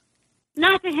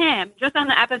 Not to him, just on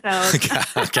the episode.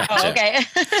 Gotcha. Oh, okay.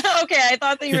 Okay, I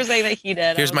thought that you were saying that he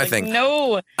did. Here's my thing.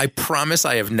 No. I promise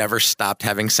I have never stopped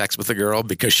having sex with a girl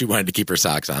because she wanted to keep her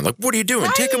socks on. Like, what are you doing?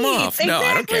 Right, take them off. Exactly. No,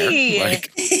 I don't care.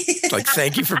 Like,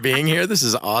 thank you for being here. This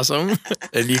is awesome.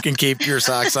 And you can keep your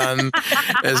socks on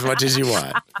as much as you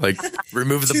want. Like,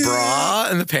 remove the bra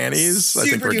and the panties. I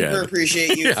think we're good. Super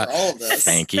appreciate you for all of this.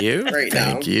 Thank you.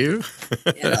 Thank you.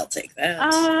 And I'll take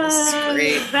that. This is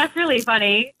great. That's really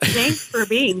funny. Thanks for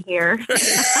being here.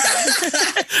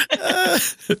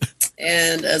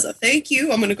 And as a thank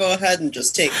you, I'm going to go ahead and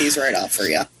just take these right off for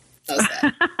you. How's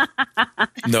that?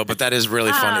 No, but that is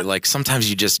really funny. Like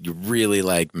sometimes you really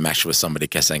like mesh with somebody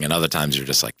kissing, and other times you're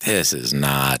just like, this is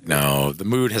not. No, the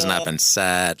mood has not been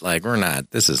set. Like we're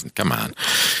not. This isn't. Come on.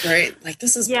 Right? Like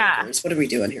this is bonkers. What are we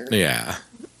doing here? Yeah.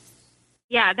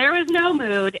 Yeah, there was no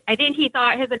mood. I think he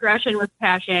thought his aggression was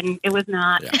passion. It was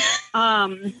not. Yeah.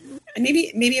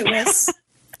 Maybe it was.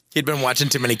 He'd been watching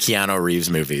too many Keanu Reeves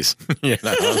movies. You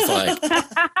know, it's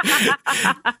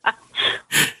like.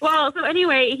 Well, so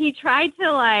anyway, he tried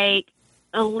to like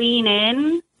lean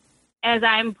in as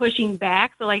I'm pushing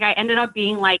back. So like I ended up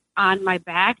being like on my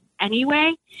back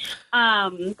anyway.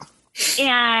 And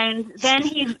then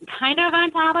he's kind of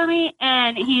on top of me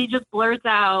and he just blurts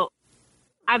out,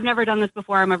 "I've never done this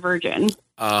before. I'm a virgin."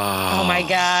 Oh my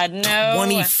God, no.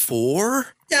 24?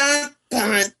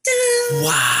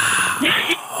 Wow.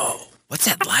 What's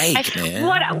that like,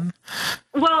 man?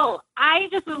 Well, I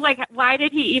just was like, why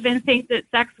did he even think that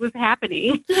sex was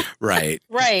happening? Right.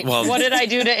 Right. Well, what did I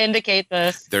do to indicate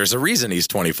this? There's a reason he's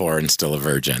 24 and still a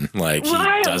virgin. Like, he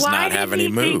does not have any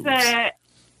moves.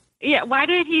 Yeah, why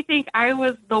did he think I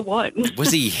was the one?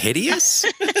 Was he hideous?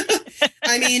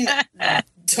 I mean,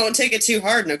 don't take it too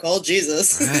hard, Nicole.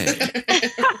 Jesus. Right.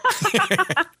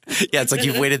 Yeah, it's like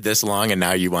you've waited this long and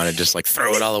now you want to just like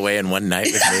throw it all away in one night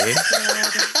with me.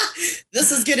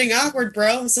 This is getting awkward,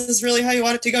 bro. This is really how you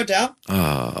want it to go down?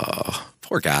 Oh,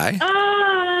 poor guy.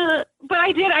 But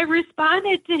I did. I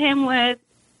responded to him with,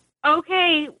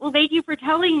 "Okay, well, thank you for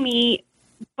telling me,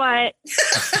 but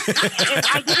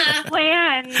I didn't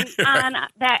plan on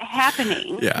that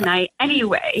happening tonight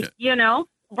anyway, you know?"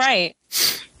 Right.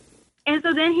 And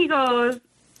so then he goes,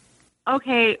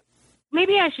 "Okay,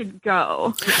 maybe I should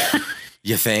go."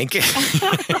 You think?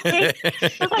 Like,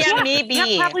 Yeah, maybe.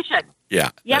 Yeah, probably should. Yeah,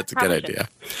 Yep, that's a good idea.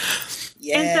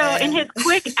 Yeah. And so in his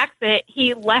quick exit,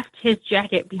 he left his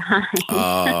jacket behind.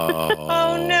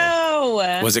 Oh,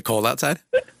 no. Was it cold outside?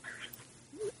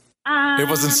 It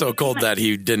wasn't so cold that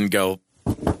he didn't go,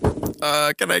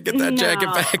 can I get that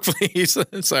jacket back, please?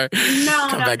 Sorry.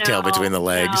 Come back tail between the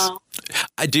legs. No.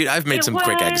 I've made some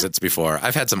quick exits before.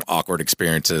 I've had some awkward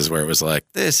experiences where it was like,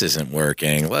 this isn't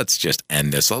working. Let's just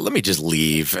end this. Let me just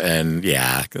leave. And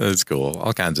yeah, that's cool.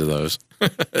 All kinds of those.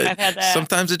 I've had that.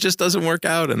 Sometimes it just doesn't work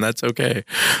out and that's okay.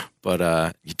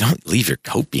 But you don't leave your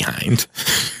coat behind.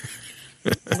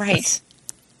 Right.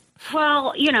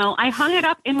 Well, you know, I hung it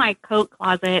up in my coat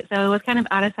closet, so it was kind of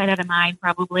out of sight, out of mind,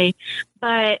 probably.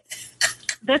 But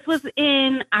this was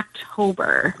in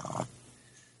October.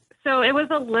 So it was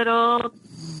a little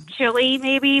chilly,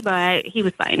 maybe, but he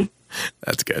was fine.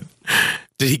 That's good.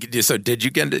 Did you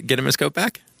get him his coat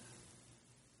back?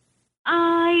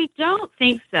 I don't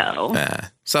think so.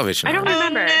 Salvation. I don't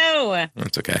remember. Oh, no.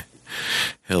 That's okay.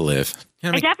 He'll live.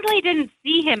 I definitely didn't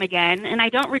see him again, and I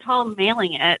don't recall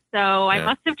mailing it, so I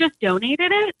must have just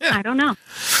donated it. Yeah. I don't know.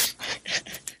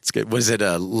 It's good. Was it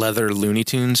a leather Looney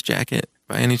Tunes jacket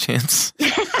by any chance?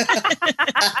 Like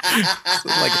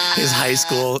his high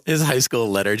school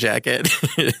letter jacket.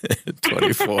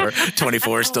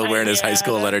 24 still wearing his high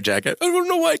school letter jacket. I don't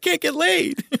know why I can't get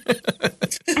laid. I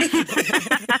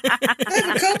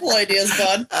have a couple ideas,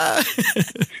 bud.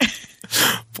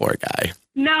 Poor guy.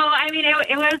 No, I mean,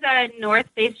 it was a North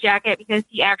Face jacket because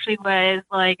he actually was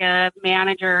like a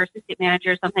manager or assistant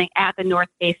manager or something at the North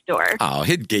Face store. Oh,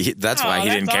 that's why he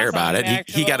didn't care about it.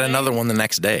 He got another one the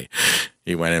next day.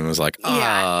 He went in and was like,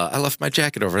 I left my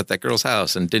jacket over at that girl's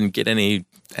house and didn't get any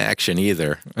action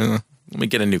either. Let me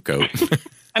get a new coat.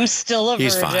 I'm still a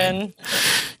virgin.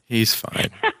 He's fine.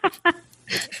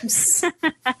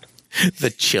 The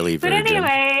chilly virgin. But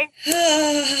anyway,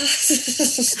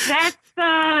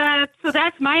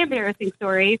 that's my embarrassing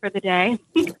story for the day.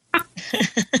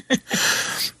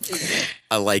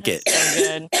 I like it. So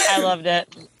good. I loved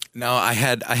it. No, I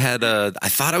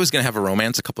thought I was going to have a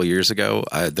romance a couple years ago.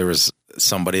 There was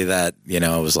somebody that,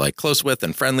 I was like close with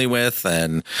and friendly with,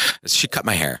 and she cut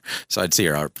my hair. So I'd see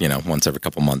her, once every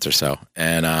couple months or so.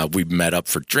 And we met up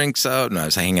for drinks out, and I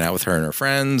was hanging out with her and her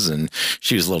friends, and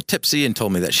she was a little tipsy and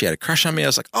told me that she had a crush on me. I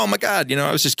was like, oh my God,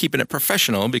 I was just keeping it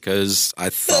professional because I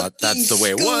thought that's the way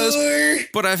it was.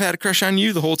 But I've had a crush on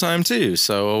you the whole time too.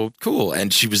 So cool.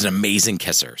 And she was an amazing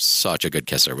kisser. Such a good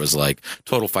kisser. It was like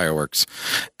total fireworks.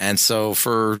 And so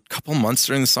for a couple months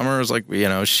during the summer, it was like,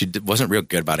 she wasn't real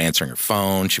good about answering her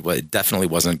phone. She definitely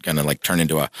wasn't going to like turn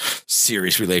into a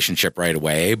serious relationship right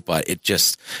away, but it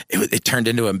turned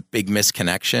into a big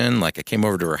misconnection. Like I came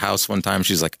over to her house one time.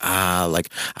 She's like, like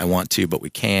I want to, but we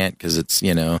can't because it's,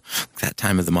 you know, that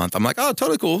time of the month. I'm like, oh,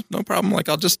 totally cool. No problem. Like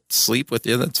I'll just sleep with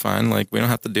you. That's fine. Like we don't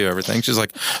have to do everything. She's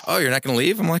like, oh, you're not going to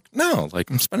leave? I'm like, no, like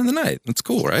I'm spending the night. That's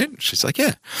cool, right? She's like,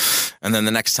 yeah. And then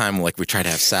the next time, like we tried to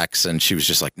have sex and she was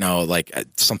just like, no, like I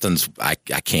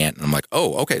can't. And I'm like,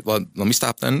 oh, okay, well, let me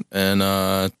stop then. And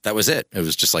that was it. It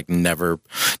was just like never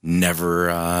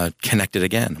connected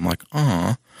again. I'm like,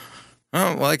 oh,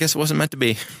 well, I guess it wasn't meant to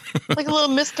be. Like a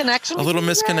little misconnection. A little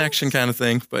misconnection kind of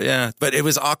thing. But yeah, but it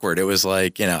was awkward. It was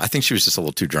like, you know, I think she was just a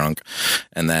little too drunk.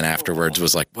 And then afterwards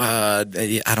was like, well,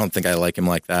 I don't think I like him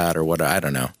like that or what. I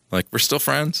don't know. Like we're still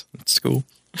friends. It's cool.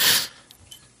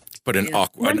 But an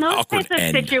awkward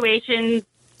end. Situations,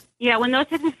 when those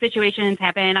types of situations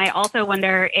happen, I also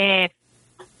wonder if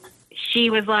she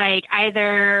was like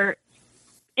either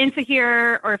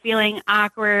insecure or feeling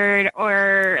awkward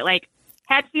or like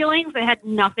had feelings that had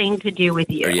nothing to do with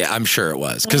you. Yeah, I'm sure it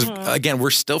was. Because again,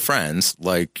 we're still friends.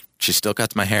 Like she still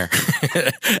cuts my hair.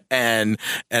 and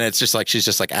it's just like, she's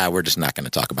just like, we're just not going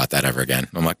to talk about that ever again.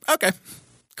 I'm like, okay,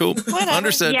 cool. Whatever.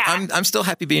 Understood. Yeah. I'm still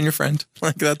happy being your friend.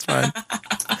 Like, that's fine.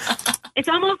 It's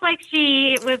almost like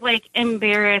she was like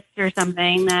embarrassed or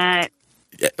something that.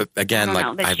 Again,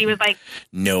 she was like,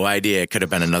 no idea. It could have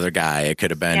been another guy. It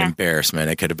could have been embarrassment.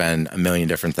 It could have been a million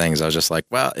different things. I was just like,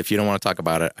 well, if you don't want to talk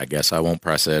about it, I guess I won't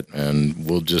press it and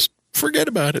we'll just forget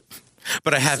about it.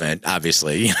 But I haven't,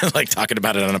 obviously, like talking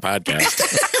about it on a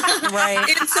podcast. Right.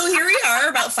 And so here we are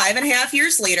about 5.5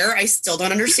 years later. I still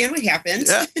don't understand what happened.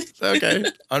 Yeah. Okay.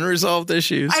 Unresolved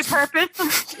issues. I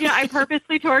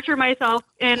purposely torture myself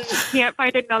and can't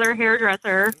find another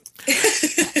hairdresser.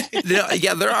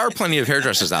 Yeah, there are plenty of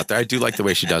hairdressers out there. I do like the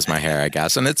way she does my hair, I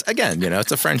guess. And it's, again,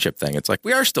 it's a friendship thing. It's like,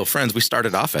 we are still friends. We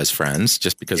started off as friends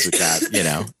just because it got,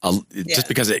 just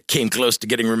because it came close to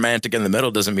getting romantic in the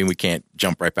middle doesn't mean we can't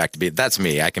jump right back to be. That's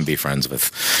me. I can be friends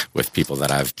with people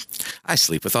that I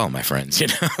sleep with all my friends,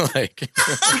 like,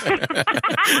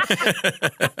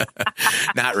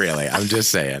 not really. I'm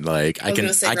just saying, like,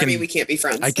 we can't be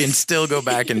friends. I can still go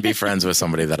back and be friends with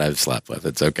somebody that I've slept with.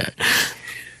 It's okay.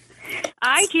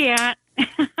 I can't.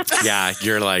 Yeah,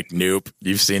 you're like, nope,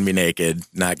 you've seen me naked.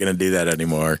 Not going to do that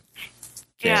anymore.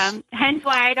 Yeah, hence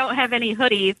why I don't have any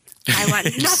hoodies. I want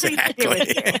nothing to do with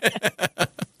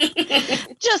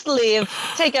you. Just leave.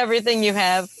 Take everything you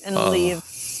have and leave.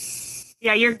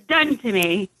 Yeah, you're done to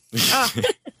me. Oh.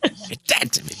 You're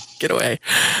dead to me. Get away.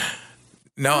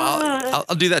 No,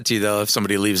 I'll do that too, though. If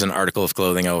somebody leaves an article of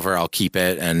clothing over, I'll keep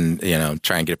it and,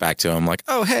 try and get it back to them. Like,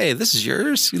 oh, hey, this is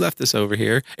yours. You left this over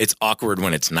here. It's awkward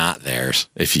when it's not theirs.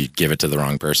 If you give it to the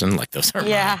wrong person, like, those are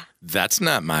mine. That's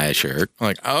not my shirt. I'm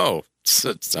like, oh,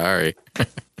 sorry.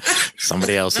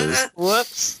 Somebody else's.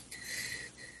 Whoops.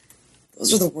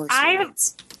 Those are the worst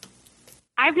ones.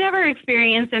 I've never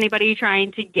experienced anybody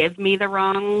trying to give me the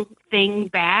wrong thing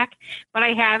back, but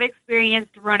I have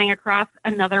experienced running across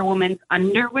another woman's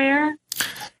underwear.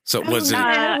 So was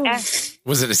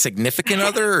it a significant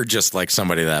other or just like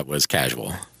somebody that was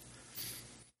casual?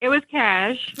 It was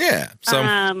cash. Yeah.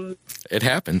 So it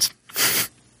happens.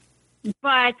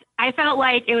 But I felt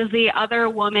like it was the other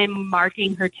woman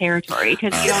marking her territory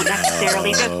because you don't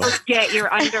necessarily just forget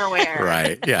your underwear.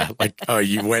 Right. Yeah. Like, oh,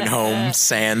 you went home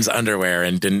sans underwear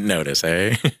and didn't notice,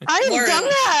 eh? I've done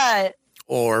that.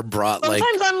 Or brought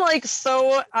Sometimes I'm like,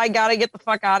 so I gotta get the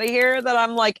fuck out of here that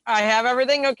I'm like, I have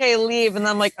everything. Okay, leave. And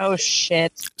I'm like, oh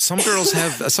shit. Some girls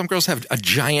have a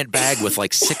giant bag with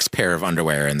like 6 pair of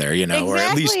underwear in there, Exactly. or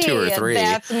at least 2 or 3.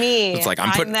 That's me. It's like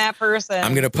I'm that person.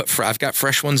 I've got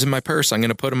fresh ones in my purse. I'm going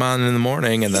to put them on in the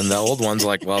morning. And then the old one's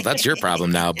like, well, that's your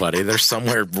problem now, buddy. They're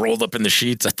somewhere rolled up in the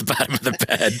sheets at the bottom of the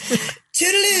bed.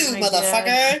 Toodaloo,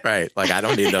 motherfucker. Right. Like, I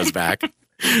don't need those back.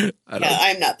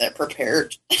 I'm not that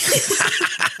prepared.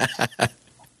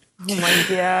 Oh my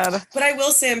God. But I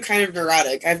will say I'm kind of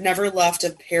neurotic. I've never left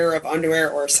a pair of underwear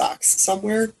or socks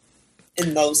somewhere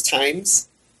in those times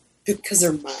because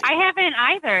they're mine. I haven't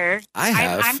either.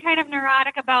 I'm kind of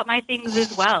neurotic about my things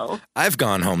as well. I've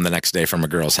gone home the next day from a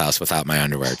girl's house without my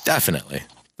underwear. Definitely.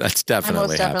 That's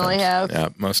definitely happened. Yeah,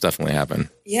 most definitely happened.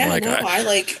 Yeah, I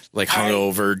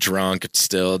hungover, drunk,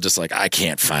 still just like, I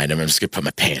can't find them. I'm just gonna put my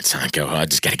pants on, go. I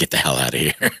just gotta get the hell out of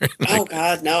here. Oh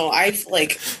God, no! I've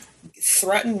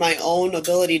threatened my own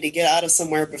ability to get out of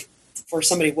somewhere before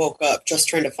somebody woke up, just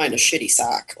trying to find a shitty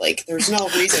sock. Like, there's no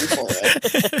reason for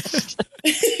it.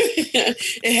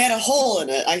 It had a hole in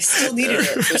it. I still needed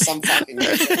it for some fucking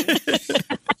reason.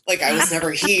 Like, I was was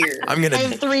never here. I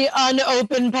have 3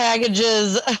 unopened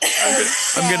packages.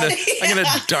 I'm gonna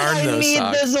darn those I need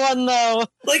socks. this one though.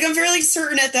 Like, I'm fairly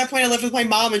certain at that point I lived with my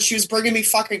mom and she was bringing me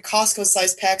fucking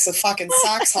Costco-sized packs of fucking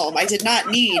socks home. I did not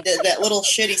need that little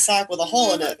shitty sock with a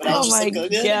hole in it. But I was just like,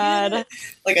 God.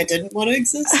 Like, I didn't want to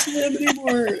exist to them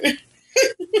anymore.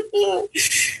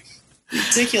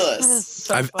 Ridiculous.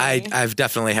 So I've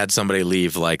definitely had somebody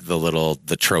leave like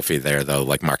the trophy there though,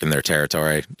 like marking their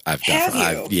territory. I've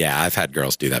had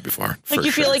girls do that before. Like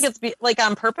you feel like it's like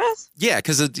on purpose? Yeah,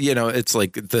 because it's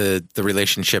like the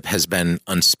relationship has been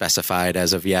unspecified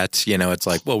as of yet. It's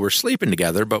like, well, we're sleeping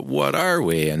together, but what are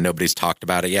we? And nobody's talked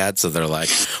about it yet. So they're like,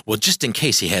 well, just in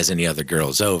case he has any other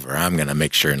girls over, I'm gonna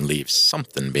make sure and leave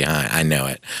something behind. I know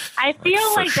it. I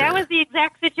feel like that was the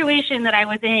exact situation that I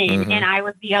was in, and I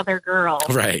was the other girl.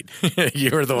 Right. You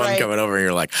were the one coming over and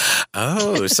you're like,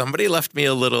 oh, somebody left me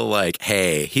a little like,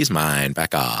 hey, he's mine.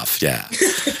 Back off. Yeah.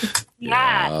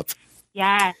 Yeah. Yep.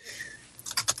 Yeah.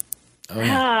 Oh,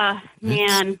 yeah.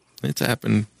 Man. It's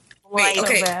happened. Wait,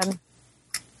 okay. So bad.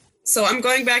 So I'm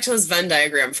going back to this Venn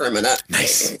diagram for a minute.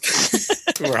 Nice.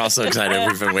 We're all so excited.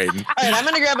 We've been waiting. All right, I'm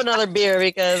going to grab another beer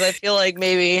because I feel like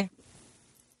maybe...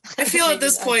 I feel at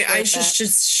this point I should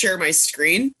just share my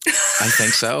screen. I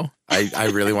think so. I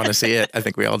really want to see it. I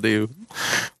think we all do.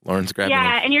 Lauren's grabbing it.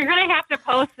 And you're going to have to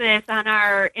post this on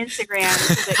our Instagram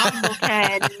so that people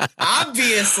can...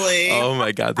 Obviously. Oh,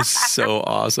 my God. This is so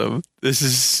awesome. This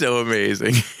is so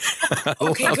amazing.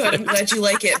 Okay, good. I'm glad you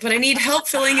like it. But I need help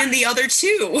filling in the other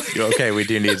 2. Okay, we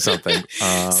do need something.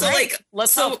 So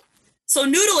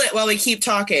noodle it while we keep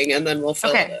talking, and then we'll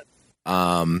fill it.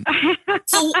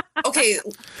 So, okay,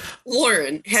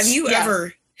 Lauren, have you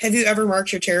ever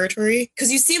marked your territory?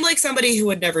 Because you seem like somebody who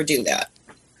would never do that.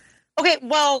 Okay,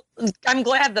 well, I'm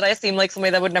glad that I seem like somebody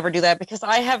that would never do that because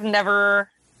I have never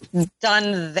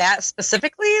done that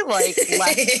specifically. Like,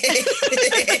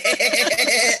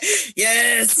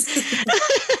 yes,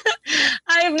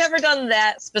 I've never done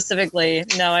that specifically.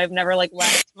 No, I've never like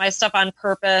left my stuff on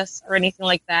purpose or anything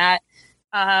like that.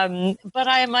 But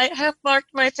I might have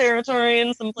marked my territory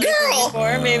in some places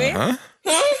before, maybe. Huh?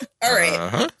 All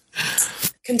right.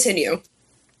 Continue.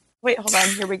 Wait, hold on.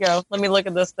 Here we go. Let me look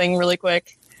at this thing really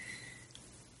quick.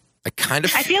 I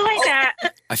feel like that.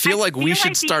 I feel like we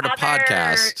should start a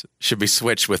podcast. Should be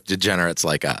switched with degenerates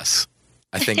like us.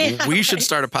 I think we should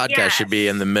start a podcast. Should be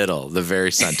in the middle, the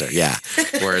very center. Yeah,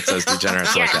 where it says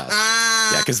degenerates like us.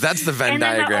 Yeah, because that's the Venn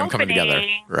diagram coming together.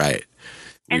 Right.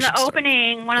 And the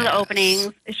opening, one of the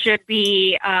openings should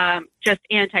be just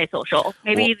antisocial.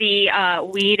 Maybe the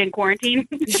weed and quarantine.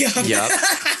 Yep.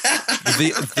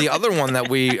 The other one that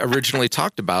we originally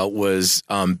talked about was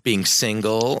being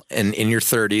single and in your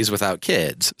 30s without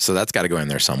kids. So that's got to go in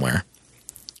there somewhere.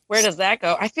 Where does that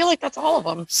go? I feel like that's all of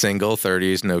them. Single,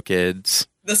 30s, no kids.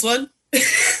 This one?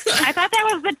 I thought that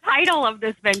was the title of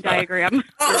this Venn diagram.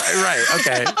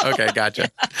 Right. Okay.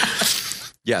 Gotcha.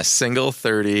 Yes. Single,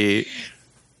 30.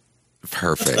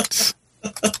 Perfect.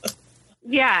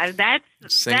 Yeah, that's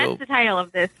the title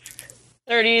of this.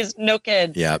 30s, no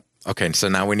kids. Yep. Okay, so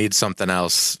now we need something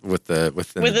else with a Z.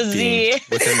 Within the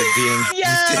being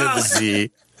the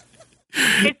Z.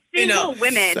 It's single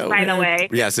women, so by the way.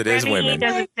 Yes, it is women.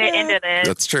 Doesn't fit into this.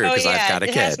 That's true because I've got a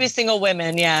kid. It has to be single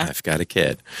women. Yeah, I've got a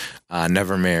kid.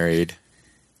 Never married.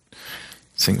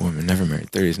 Single women, never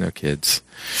married. 30s, no kids.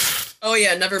 Oh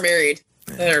yeah, never married.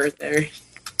 There.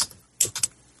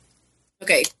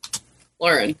 Okay,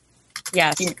 Lauren.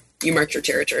 Yes. You marked your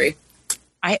territory.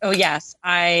 Yes,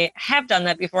 I have done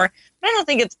that before. But I don't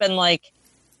think it's been like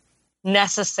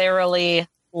necessarily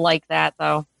like that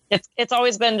though. It's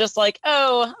always been just like,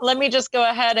 oh, let me just go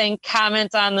ahead and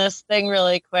comment on this thing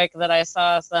really quick that I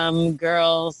saw some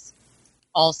girls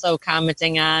also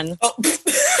commenting on. Oh.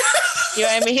 You know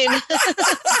what I mean?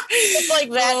 It's like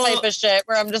that type of shit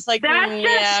where I'm just like,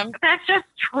 that's just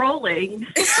trolling.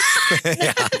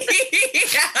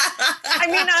 I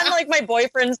mean, on like my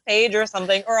boyfriend's page or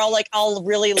something, or I'll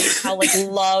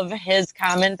love his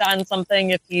comment on something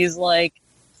if he's like,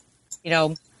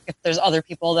 if there's other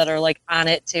people that are like on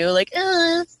it too, like,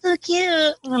 oh, it's so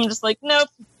cute. And I'm just like, nope,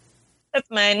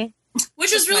 that's mine.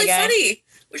 Which is really funny.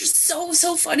 Which is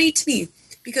so funny to me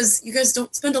because you guys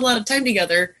don't spend a lot of time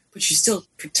together. But you still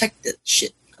protect the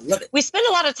shit. I love it. We spend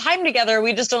a lot of time together.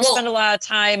 We just don't spend a lot of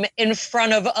time in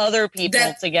front of other people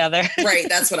together. Right.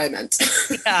 That's what I meant.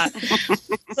 Yeah.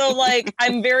 So like,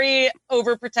 I'm very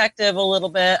overprotective a little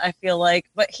bit, I feel like,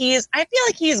 but I feel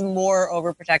like he's more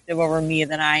overprotective over me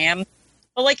than I am.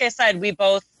 But like I said, we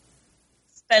both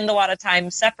spend a lot of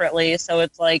time separately. So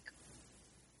it's like,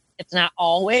 it's not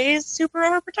always super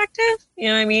overprotective. You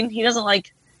know what I mean? He doesn't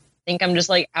like think I'm just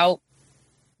like out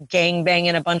gang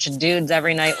banging a bunch of dudes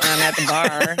every night when I'm at the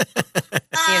bar.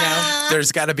 You know,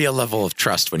 There's got to be a level of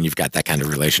trust when you've got that kind of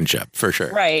relationship, for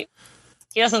sure. right?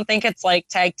 He doesn't think it's like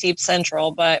tag team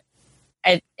central, but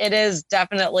it is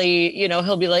definitely, you know,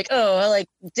 he'll be like, oh, like,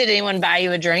 did anyone buy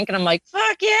you a drink? And I'm like,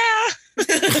 fuck yeah.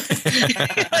 You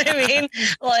know what I mean?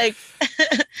 Like,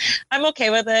 I'm okay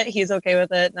with it. He's okay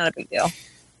with it. Not a big deal.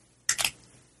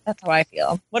 That's how I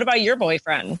feel. What about your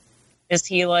boyfriend? Is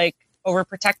he like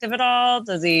overprotective at all?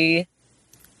 Does he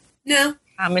No,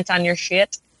 comment on your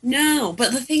shit? no.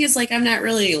 But the thing is, like, I'm not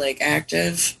really like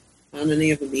active on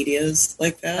any of the medias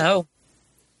like that. Oh,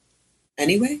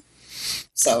 Anyway,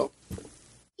 so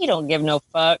he don't give no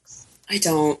fucks. I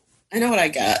don't. I know what I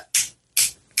got.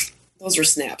 Those were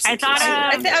snaps. I thought,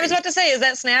 I was about to say, is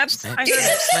that snaps? I heard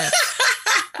it.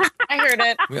 I heard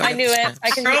it. I knew it.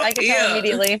 I can tell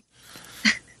immediately.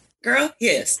 Girl,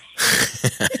 yes.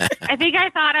 I think I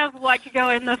thought of what could go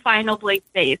in the final blank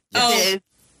space. Oh. Is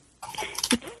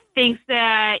thinks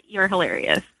that you're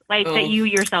hilarious. Like that you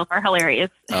yourself are hilarious.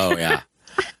 Oh, yeah.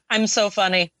 I'm so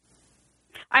funny.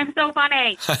 I'm so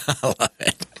funny. I love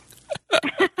it.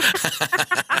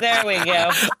 There we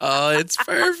go. Oh, it's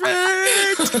perfect.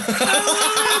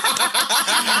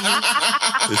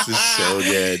 This is so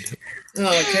good.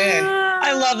 Okay.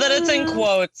 I love that it's in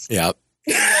quotes. Yep.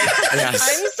 Yes.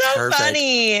 I'm so Perfect.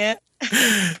 funny.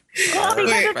 Well,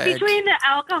 because Perfect. it's between the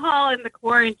alcohol and the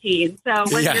quarantine. So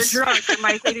when Yes. you're drunk, it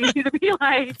might lead you to be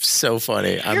like, So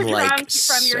funny. you're I'm drunk like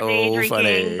from your day so drinking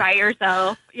funny. by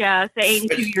yourself. Yeah, saying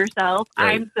to yourself,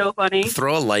 Right. I'm so funny.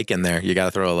 Throw a like in there. You got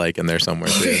to throw a like in there somewhere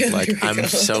too. Yeah, Like, there we I'm go.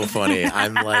 so funny.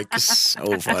 I'm like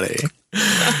so funny.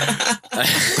 I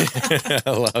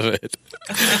love it.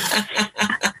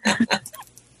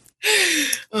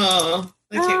 Oh,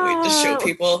 I can't wait to show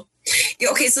people. Yeah,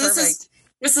 okay, so Perfect.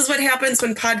 this is what happens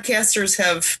when podcasters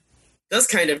have this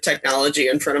kind of technology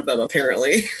in front of them,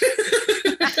 apparently.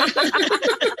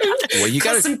 Well, you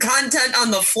got Custom content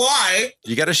on the fly.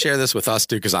 to share this with us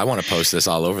too, because I want to post this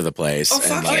all over the place. Oh,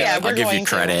 fuck and like, yeah, we're I'll give you going to.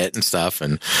 credit and stuff,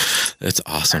 and it's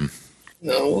awesome.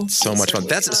 No. So much fun.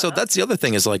 That's the other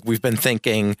thing is, like, we've been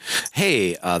thinking,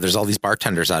 hey, there's all these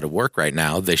bartenders out of work right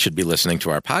now. They should be listening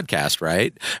to our podcast,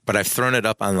 right? But I've thrown it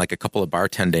up on like a couple of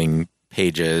bartending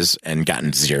pages and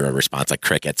gotten zero response, like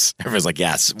crickets. Everyone's like,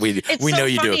 yes, we It's know so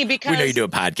you funny do. We because- know you do a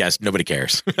podcast. Nobody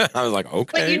cares. I was like,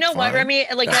 okay. But you know what, fine. Remy?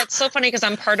 Like, that's so funny because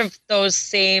I'm part of those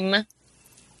same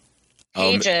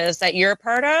pages that you're a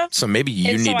part of. So maybe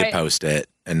you And so need to I- post it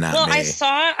and not Well, me. I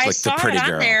saw the it pretty on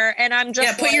girl. there, and I'm just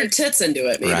Yeah, put your tits into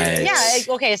it, maybe. Right.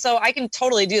 yeah. Okay, so I can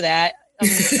totally do that.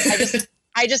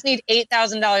 I just need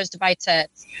 $8,000 to buy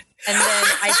tits, and then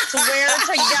I swear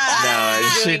to God, No,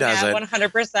 I'm she doing doesn't.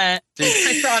 that 100%.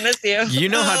 I promise you. You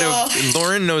know how to.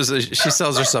 Lauren knows that she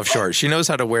sells herself short. She knows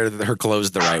how to wear her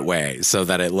clothes the right way so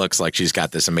that it looks like she's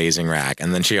got this amazing rack.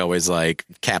 And then she always like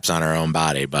caps on her own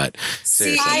body. But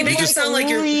See, seriously, I'm you you like just sound like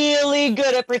you're. really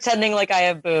good at pretending like I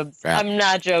have boobs. Yeah. I'm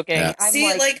not joking. Yeah. I'm See,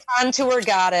 like like- contour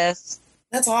goddess.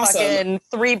 That's awesome. Fucking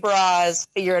 3 bras.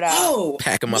 Figure it out. Oh,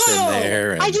 pack them up Whoa. in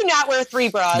there. And, I do not wear 3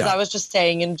 bras. No. I was just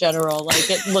saying in general, like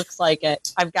it looks like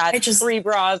it. I've got I just- 3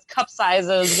 bras, cup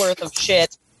sizes worth of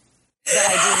shit that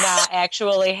I do not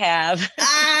actually have.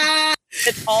 ah,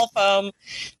 It's all foam.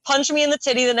 Punch me in the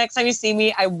titty the next time you see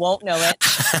me. I won't know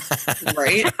it.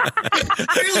 right? I'm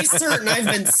fairly certain I've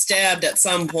been stabbed at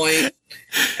some point,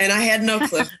 and I had no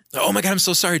clue. Oh my God, I'm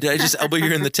so sorry. Did I just elbow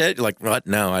you in the tit? You're like, what?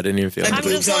 No, I didn't even feel My it. I'm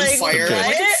boobs just on like, fire. what? I'm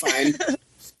like, it's fine.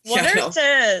 What Yeah, are no.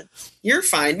 tits? You're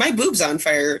fine. My boobs on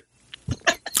fire.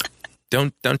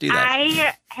 Don't do that.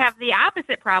 I have the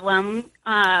opposite problem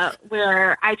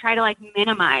where I try to like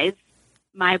minimize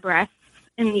my breasts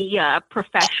in the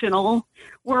professional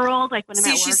world. Like when I'm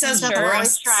See, at she work says and stuff, I'm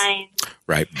always breasts.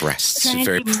 Right, breasts. trying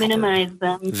Very to proper. minimize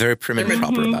them. Very prim and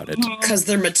proper about it. Because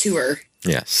they're mature.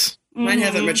 Yes. Mine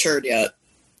haven't Mhm. matured yet.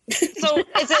 So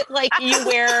is it like you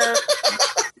wear?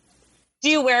 Do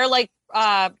you wear like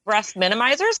breast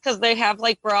minimizers? Because they have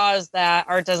like bras that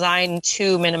are designed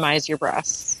to minimize your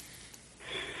breasts.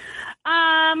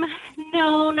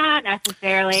 No, not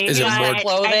necessarily. Is it but more I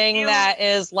Clothing do- that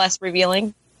is less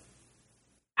revealing.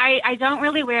 I don't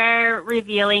really wear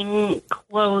revealing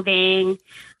clothing.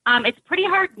 It's pretty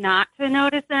hard not to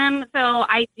notice them. So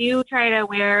I do try to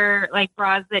wear like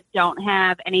bras that don't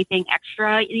have anything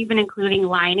extra, even including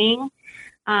lining,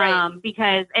 Right.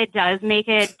 because it does make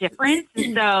a difference.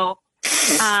 And so,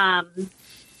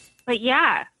 but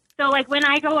yeah. So like when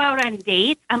I go out on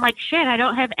dates, I'm like, shit, I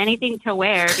don't have anything to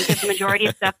wear because the majority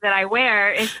of stuff that I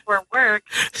wear is for work.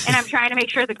 And I'm trying to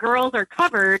make sure the girls are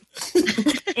covered.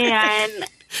 And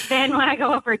then when I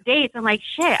go out for dates, I'm like,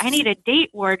 shit, I need a date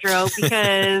wardrobe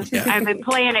because I've been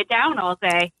playing it down all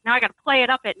day. Now I got to play it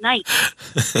up at night.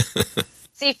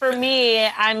 See, for me,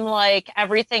 I'm like,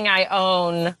 everything I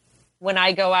own when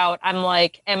I go out, I'm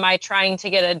like, am I trying to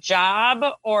get a job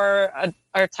or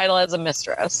a title as a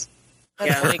mistress?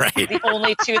 That's like the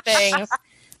only two things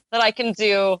that I can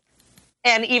do.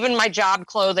 And even my job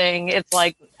clothing, it's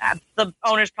like the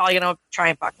owner's probably going to try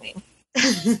and fuck me.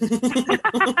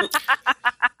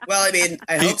 Well, I mean,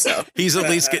 I hope so. He's at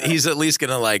least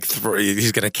gonna like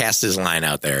he's gonna cast his line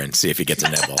out there and see if he gets a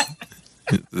nibble.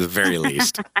 At the very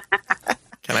least.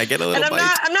 Can I get a little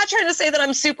bite? I'm not trying to say that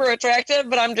I'm super attractive,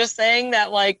 but I'm just saying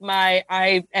that like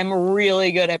I am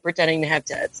really good at pretending to have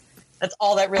tits. That's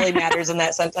all that really matters in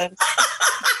that sentence.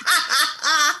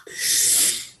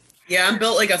 Yeah, I'm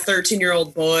built like a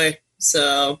 13-year-old boy,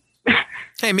 so.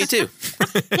 Hey, me too.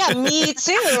 Yeah, me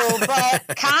too, but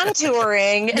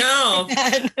contouring. No,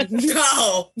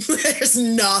 there's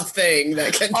nothing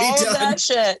that can be all done. That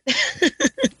shit.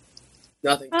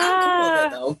 Nothing. I'm cool with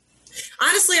it though.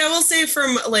 Honestly, I will say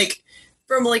from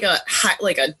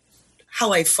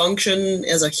how I function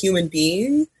as a human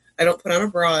being, I don't put on a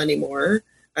bra anymore.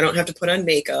 I don't have to put on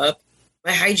makeup.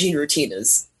 My hygiene routine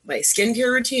my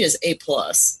skincare routine is A+.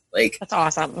 Like, that's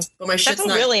awesome. But my shit's that's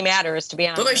what really matters, to be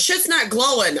honest. But my shit's not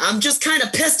glowing. I'm just kind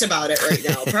of pissed about it right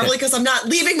now. Probably because I'm not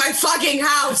leaving my fucking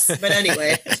house. But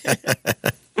anyway.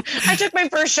 I took my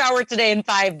first shower today in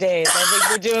 5 days. I think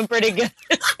we're doing pretty good.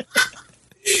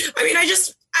 I mean,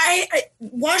 I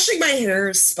washing my hair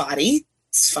is spotty.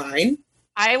 It's fine.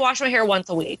 I wash my hair once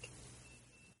a week.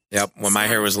 Yep. When my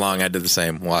hair was long, I did the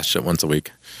same. Washed it once a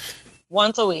week.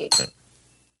 Once a week. Okay.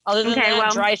 Other than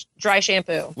that, dry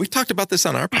shampoo. We talked about this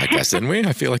on our podcast, didn't we?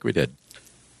 I feel like we did.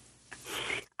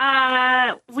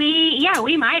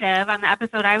 We might have on the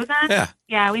episode I was on.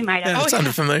 Yeah, we might have. Yeah, it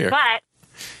sounded familiar.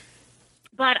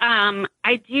 But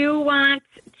I do want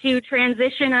to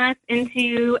transition us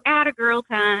into Atta-Girl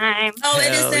time. Oh,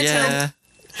 it is that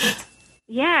time.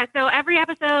 Yeah, so every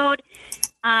episode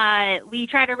we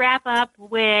try to wrap up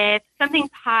with something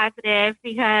positive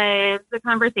because the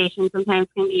conversation sometimes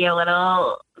can be a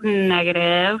little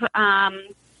negative.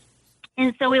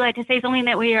 And so we like to say something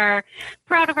that we are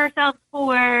proud of ourselves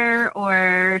for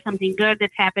or something good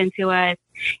that's happened to us.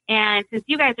 And since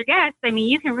you guys are guests, I mean,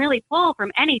 you can really pull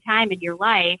from any time in your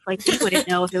life. Like, you wouldn't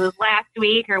know if it was last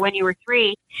week or when you were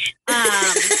 3.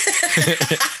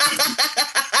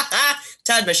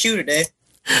 Tied my shoe today.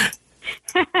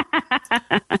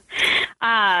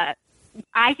 I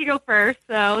could go first,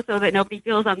 so that nobody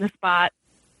feels on the spot.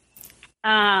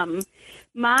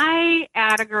 My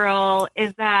Atta-Girl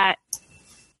is that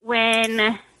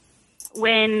when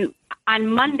on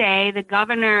Monday the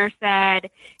governor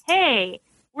said, "Hey,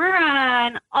 we're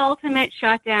on ultimate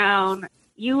shutdown.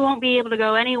 You won't be able to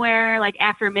go anywhere like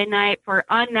after midnight for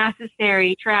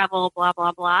unnecessary travel, blah,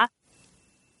 blah, blah."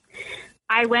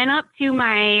 I went up to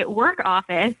my work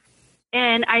office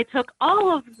and I took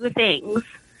all of the things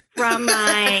from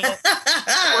my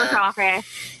work office,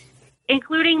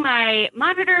 including my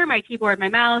monitor, my keyboard, my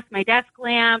mouse, my desk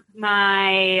lamp,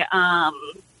 my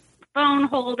phone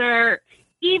holder,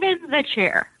 even the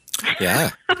chair. Yeah.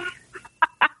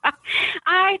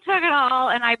 I took it all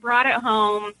and I brought it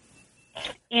home.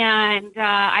 And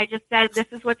I just said, this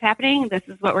is what's happening. This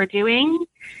is what we're doing.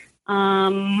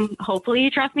 Hopefully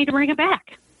you trust me to bring it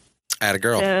back.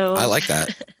 Atta-girl. So I like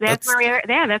that. That's where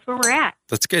we're at.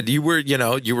 That's good. You were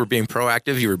being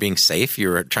proactive. You were being safe. You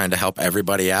were trying to help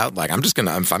everybody out. Like,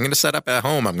 if I'm going to set up at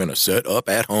home, I'm going to set up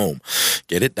at home.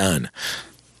 Get it done.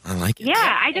 I like it.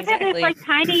 Yeah, I just had this like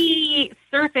tiny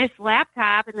Surface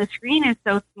laptop and the screen is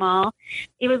so small.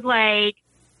 It was like,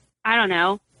 I don't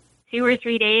know, 2 or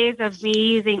 3 days of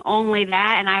me using only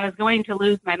that, and I was going to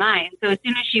lose my mind. So as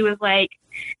soon as she was like,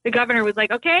 the governor was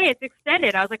like, "Okay, it's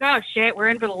extended," I was like, "Oh shit, we're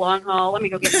in for the long haul. Let me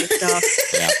go get my stuff."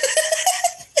 Yeah.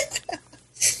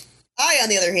 I, on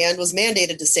the other hand, was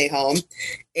mandated to stay home,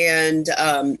 and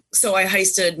so I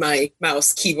heisted my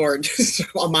mouse, keyboard,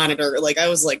 a monitor. Like, I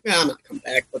was like, "Nah, I'm not coming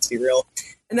back. Let's be real."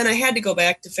 And then I had to go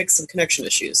back to fix some connection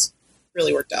issues.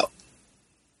 Really worked out.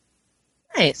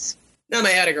 Nice. Not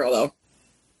my Atta-Girl though.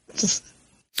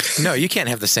 No, you can't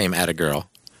have the same Atta-Girl.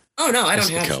 Oh no, I don't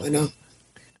have. I know.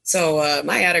 So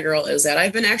my Atta-Girl is that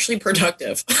I've been actually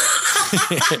productive.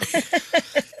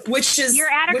 Which is your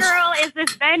Atta-Girl is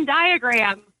this Venn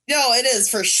diagram. No, it is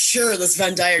for sure this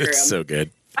Venn diagram. It's so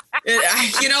good.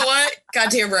 You know what?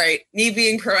 Goddamn right. Me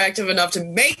being proactive enough to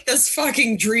make this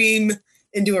fucking dream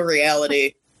into a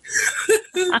reality.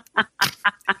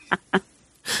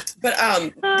 But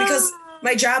because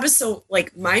my job is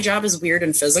weird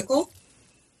and physical.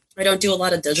 I don't do a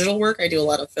lot of digital work. I do a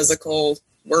lot of physical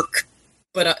work,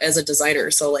 but as a designer.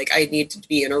 So like I need to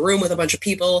be in a room with a bunch of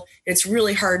people. It's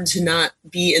really hard to not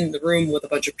be in the room with a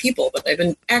bunch of people, but I've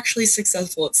been actually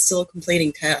successful at still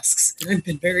completing tasks. And I've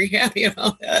been very happy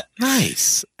about that.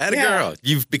 Nice. Atta girl.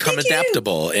 You've become Thank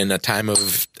adaptable in a time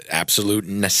of absolute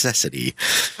necessity.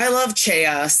 I love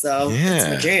chaos though. Yeah. It's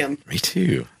my jam. Me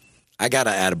too. I got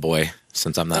to add a boy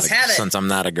since I'm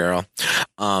not a girl.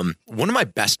 One of my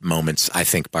best moments, I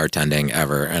think, bartending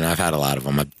ever, and I've had a lot of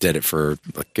them. I did it for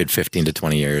a good 15 to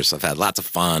 20 years. I've had lots of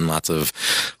fun, lots of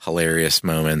hilarious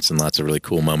moments, and lots of really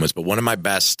cool moments. But one of my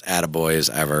best attaboys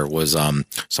ever was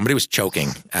somebody was choking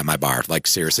at my bar, like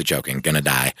seriously choking, gonna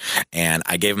die. And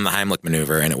I gave him the Heimlich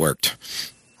maneuver, and it worked.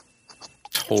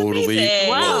 Totally.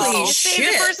 Wow. Shit.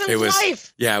 Saved a person's It was,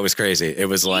 life. yeah, it was crazy. It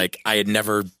was like I had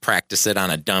never practiced it on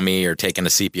a dummy or taken a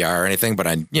CPR or anything, but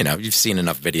you've seen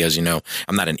enough videos,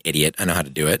 I'm not an idiot. I know how to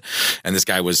do it. And this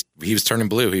guy he was turning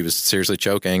blue. He was seriously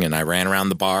choking, and I ran around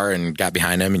the bar and got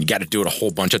behind him, and you got to do it a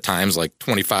whole bunch of times, like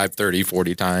 25, 30,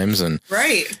 40 times. And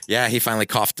Right. yeah, he finally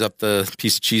coughed up the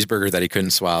piece of cheeseburger that he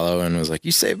couldn't swallow and was like,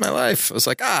 "You saved my life." I was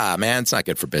like, man, it's not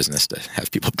good for business to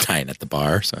have people dying at the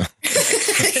bar. So,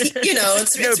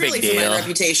 It's really for my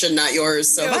reputation, not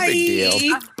yours. So no big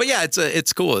deal. But yeah,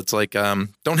 it's cool. It's like,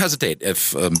 don't hesitate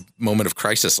if a moment of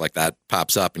crisis like that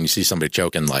pops up and you see somebody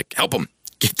choking, like help them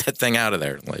get that thing out of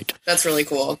there. Like that's really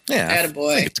cool. Yeah,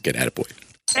 attaboy. I think it's a good attaboy.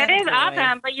 That is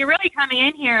awesome, but you're really coming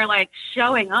in here like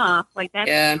showing off. Like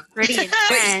that's pretty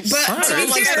intense. But to be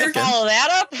Like, fair, follow that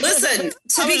up. listen,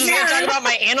 to I be was going to talk fair, about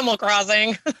my Animal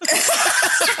Crossing.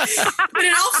 but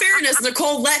in all fairness,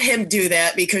 Nicole let him do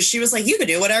that because she was like, "You can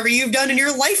do whatever you've done in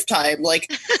your lifetime."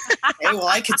 Like, hey, well,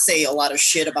 I could say a lot of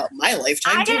shit about my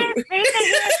lifetime I too. didn't say that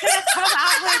he should have come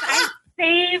out with I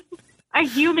saved a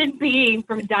human being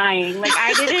from dying. Like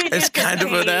I didn't. It's kind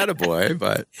of an attaboy,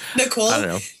 but Nicole, I don't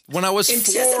know. When I was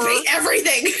anticipate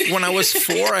everything. When I was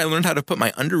 4, I learned how to put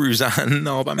my underoos on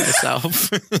all by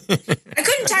myself. I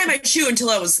couldn't tie my shoe until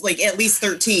I was like at least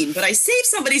 13, but I saved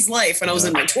somebody's life when I was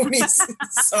in my 20s.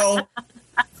 So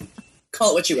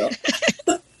call it what you will.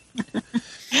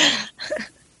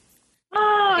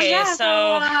 Oh Okay, yeah.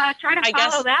 so try to I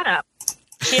follow guess- that up.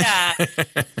 Yeah.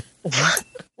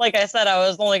 Like I said, I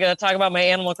was only going to talk about my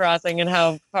Animal Crossing and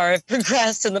how far I've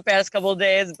progressed in the past couple of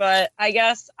days, but I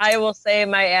guess I will say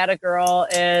my atta girl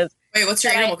is. Wait, what's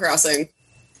your Animal Crossing?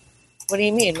 What do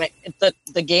you mean?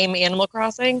 The game Animal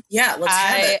Crossing? Yeah, let's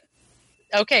have it.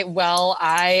 Okay, well,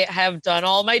 I have done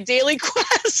all my daily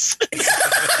quests.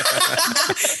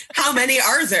 How many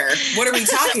are there? What are we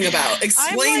talking about?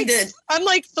 Explain it. I'm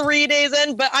like 3 days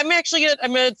in, but I'm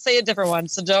gonna say a different one.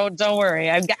 So don't worry.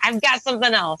 I've got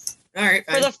something else. All right.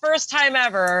 For the first time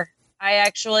ever, I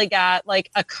actually got like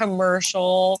a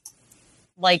commercial,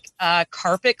 like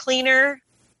carpet cleaner,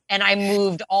 and I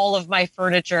moved all of my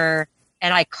furniture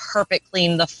and I carpet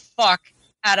cleaned the fuck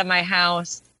out of my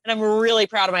house. And I'm really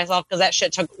proud of myself because that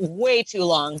shit took way too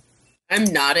long. I'm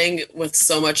nodding with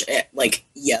so much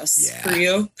yes for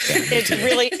you.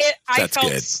 I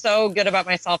felt so good about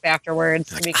myself afterwards,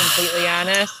 to be completely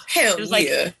honest. Hell yeah. Like,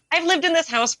 I've lived in this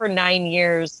house for 9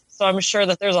 years, so I'm sure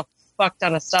that there's a fuck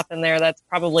ton of stuff in there that's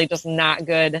probably just not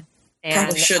good. And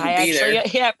probably shouldn't be there.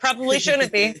 Yeah, probably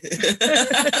shouldn't be.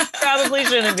 Probably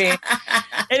shouldn't be. And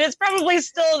it's probably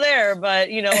still there, but,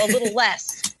 a little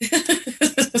less.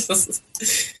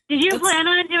 Did you plan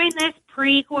on doing this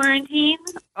pre-quarantine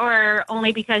or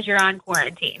only because you're on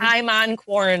quarantine? I'm on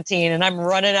quarantine and I'm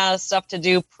running out of stuff to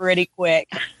do pretty quick.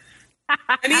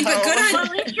 I mean, but good on well,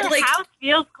 at least your house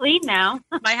feels clean now.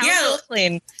 My house feels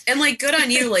clean. And good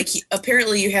on you.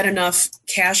 Apparently you had enough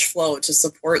cash flow to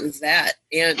support that.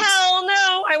 And hell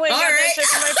no. I went and got that shit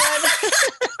for my friend.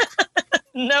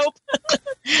 Nope.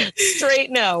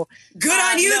 Straight no. Good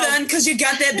on you then, because you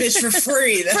got that bitch for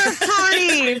free. For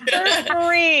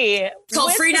free. It's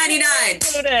called Free 99.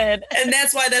 Included. And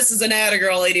that's why this is an atta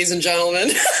girl, ladies and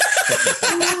gentlemen.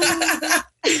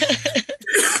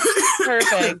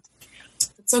 Perfect.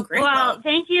 So great. Well,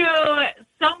 thank you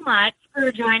so much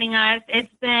for joining us.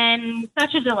 It's been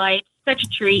such a delight, such a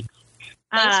treat.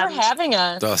 Thanks for having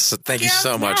us. Thank you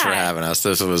so much for having us.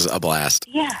 This was a blast.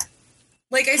 Yeah.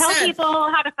 Like I Tell said, people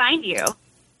how to find you.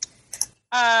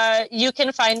 You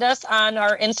can find us on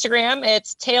our Instagram.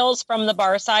 It's Tales from the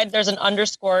Barside. There's an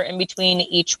underscore in between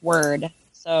each word.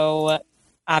 So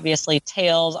obviously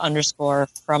Tales underscore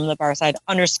from the Barside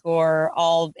underscore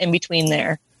all in between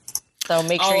there. So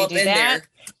make sure you do that.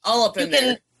 All up in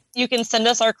there. You can send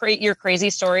us your crazy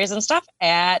stories and stuff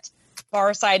at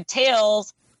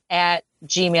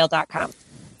barsidetales@gmail.com.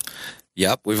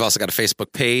 Yep. We've also got a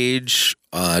Facebook page,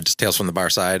 just Tales from the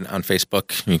Barside on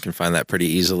Facebook. You can find that pretty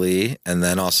easily. And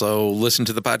then also listen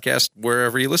to the podcast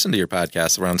wherever you listen to your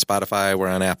podcast. We're on Spotify. We're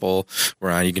on Apple.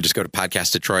 You can just go to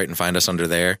Podcast Detroit and find us under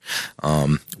there.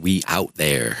 We out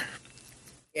there.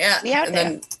 Yeah. And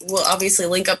then we'll obviously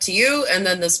link up to you. And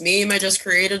then this meme I just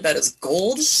created that is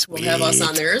gold. Sweet. We'll have us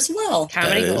on there as well.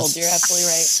 Comedy gold. You're absolutely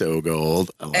right. So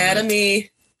gold. Add a me.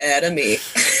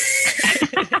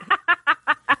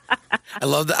 I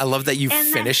love that you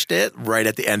finished it right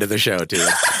at the end of the show too.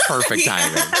 It's perfect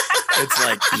timing. It's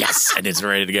like, yes, and it's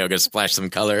ready to go. Gonna splash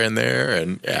some color in there,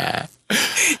 and yeah.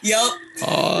 Yep.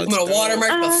 Oh, I'm gonna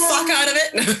watermark the fuck out of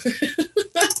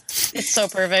it. It's so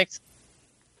perfect.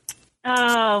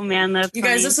 Oh man, that's you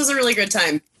guys. This was a really good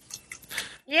time.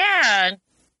 Yeah.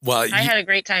 Well, I had a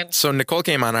great time. So Nicole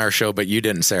came on our show, but you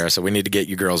didn't, Sarah. So we need to get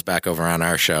you girls back over on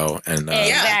our show and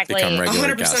Exactly. become regular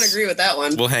 100% guests. agree with that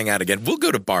one. We'll hang out again. We'll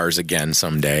go to bars again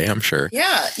someday, I'm sure.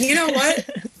 Yeah. You know what?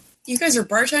 You guys are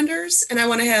bartenders, and I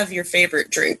want to have your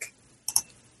favorite drink.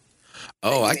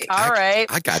 Oh, All right.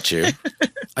 I got you.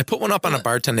 I put one up on a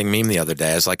bartending meme the other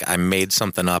day. It's like I made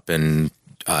something up in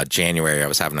January. I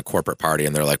was having a corporate party,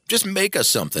 and they're like, just make us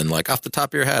something like off the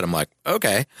top of your head. I'm like,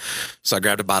 okay. So I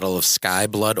grabbed a bottle of Sky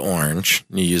Blood Orange.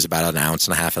 You use about 1.5 ounces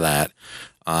of that.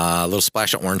 A little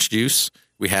splash of orange juice.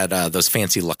 We had those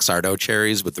fancy Luxardo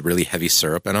cherries with the really heavy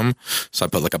syrup in them. So I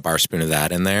put like a bar spoon of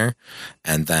that in there.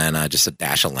 And then just a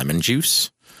dash of lemon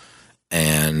juice.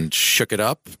 And shook it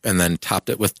up. And then topped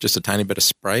it with just a tiny bit of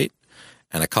Sprite.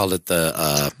 And I called it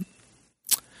the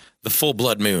Full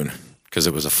Blood Moon. Because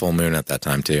it was a full moon at that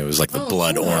time, too. It was like the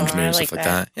blood orange moon, stuff like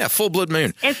that. Yeah, full blood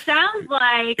moon. It sounds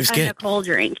like a Nicole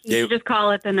drink. You should just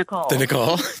call it the Nicole. The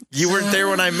Nicole? You weren't there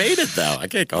when I made it, though. I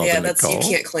can't call it the Nicole.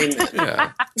 You can't claim that.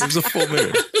 Yeah, it was a full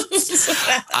moon.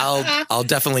 I'll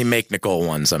definitely make Nicole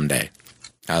one someday.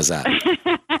 How's that?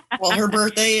 Well, her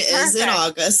birthday is in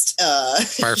August.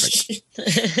 Perfect.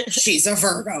 She's a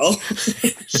Virgo.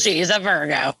 She's a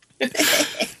Virgo.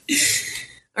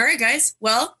 All right, guys.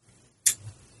 Well,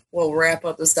 we'll wrap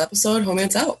up this episode.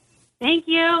 Homeman's out. Thank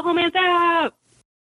you. Homeman's out.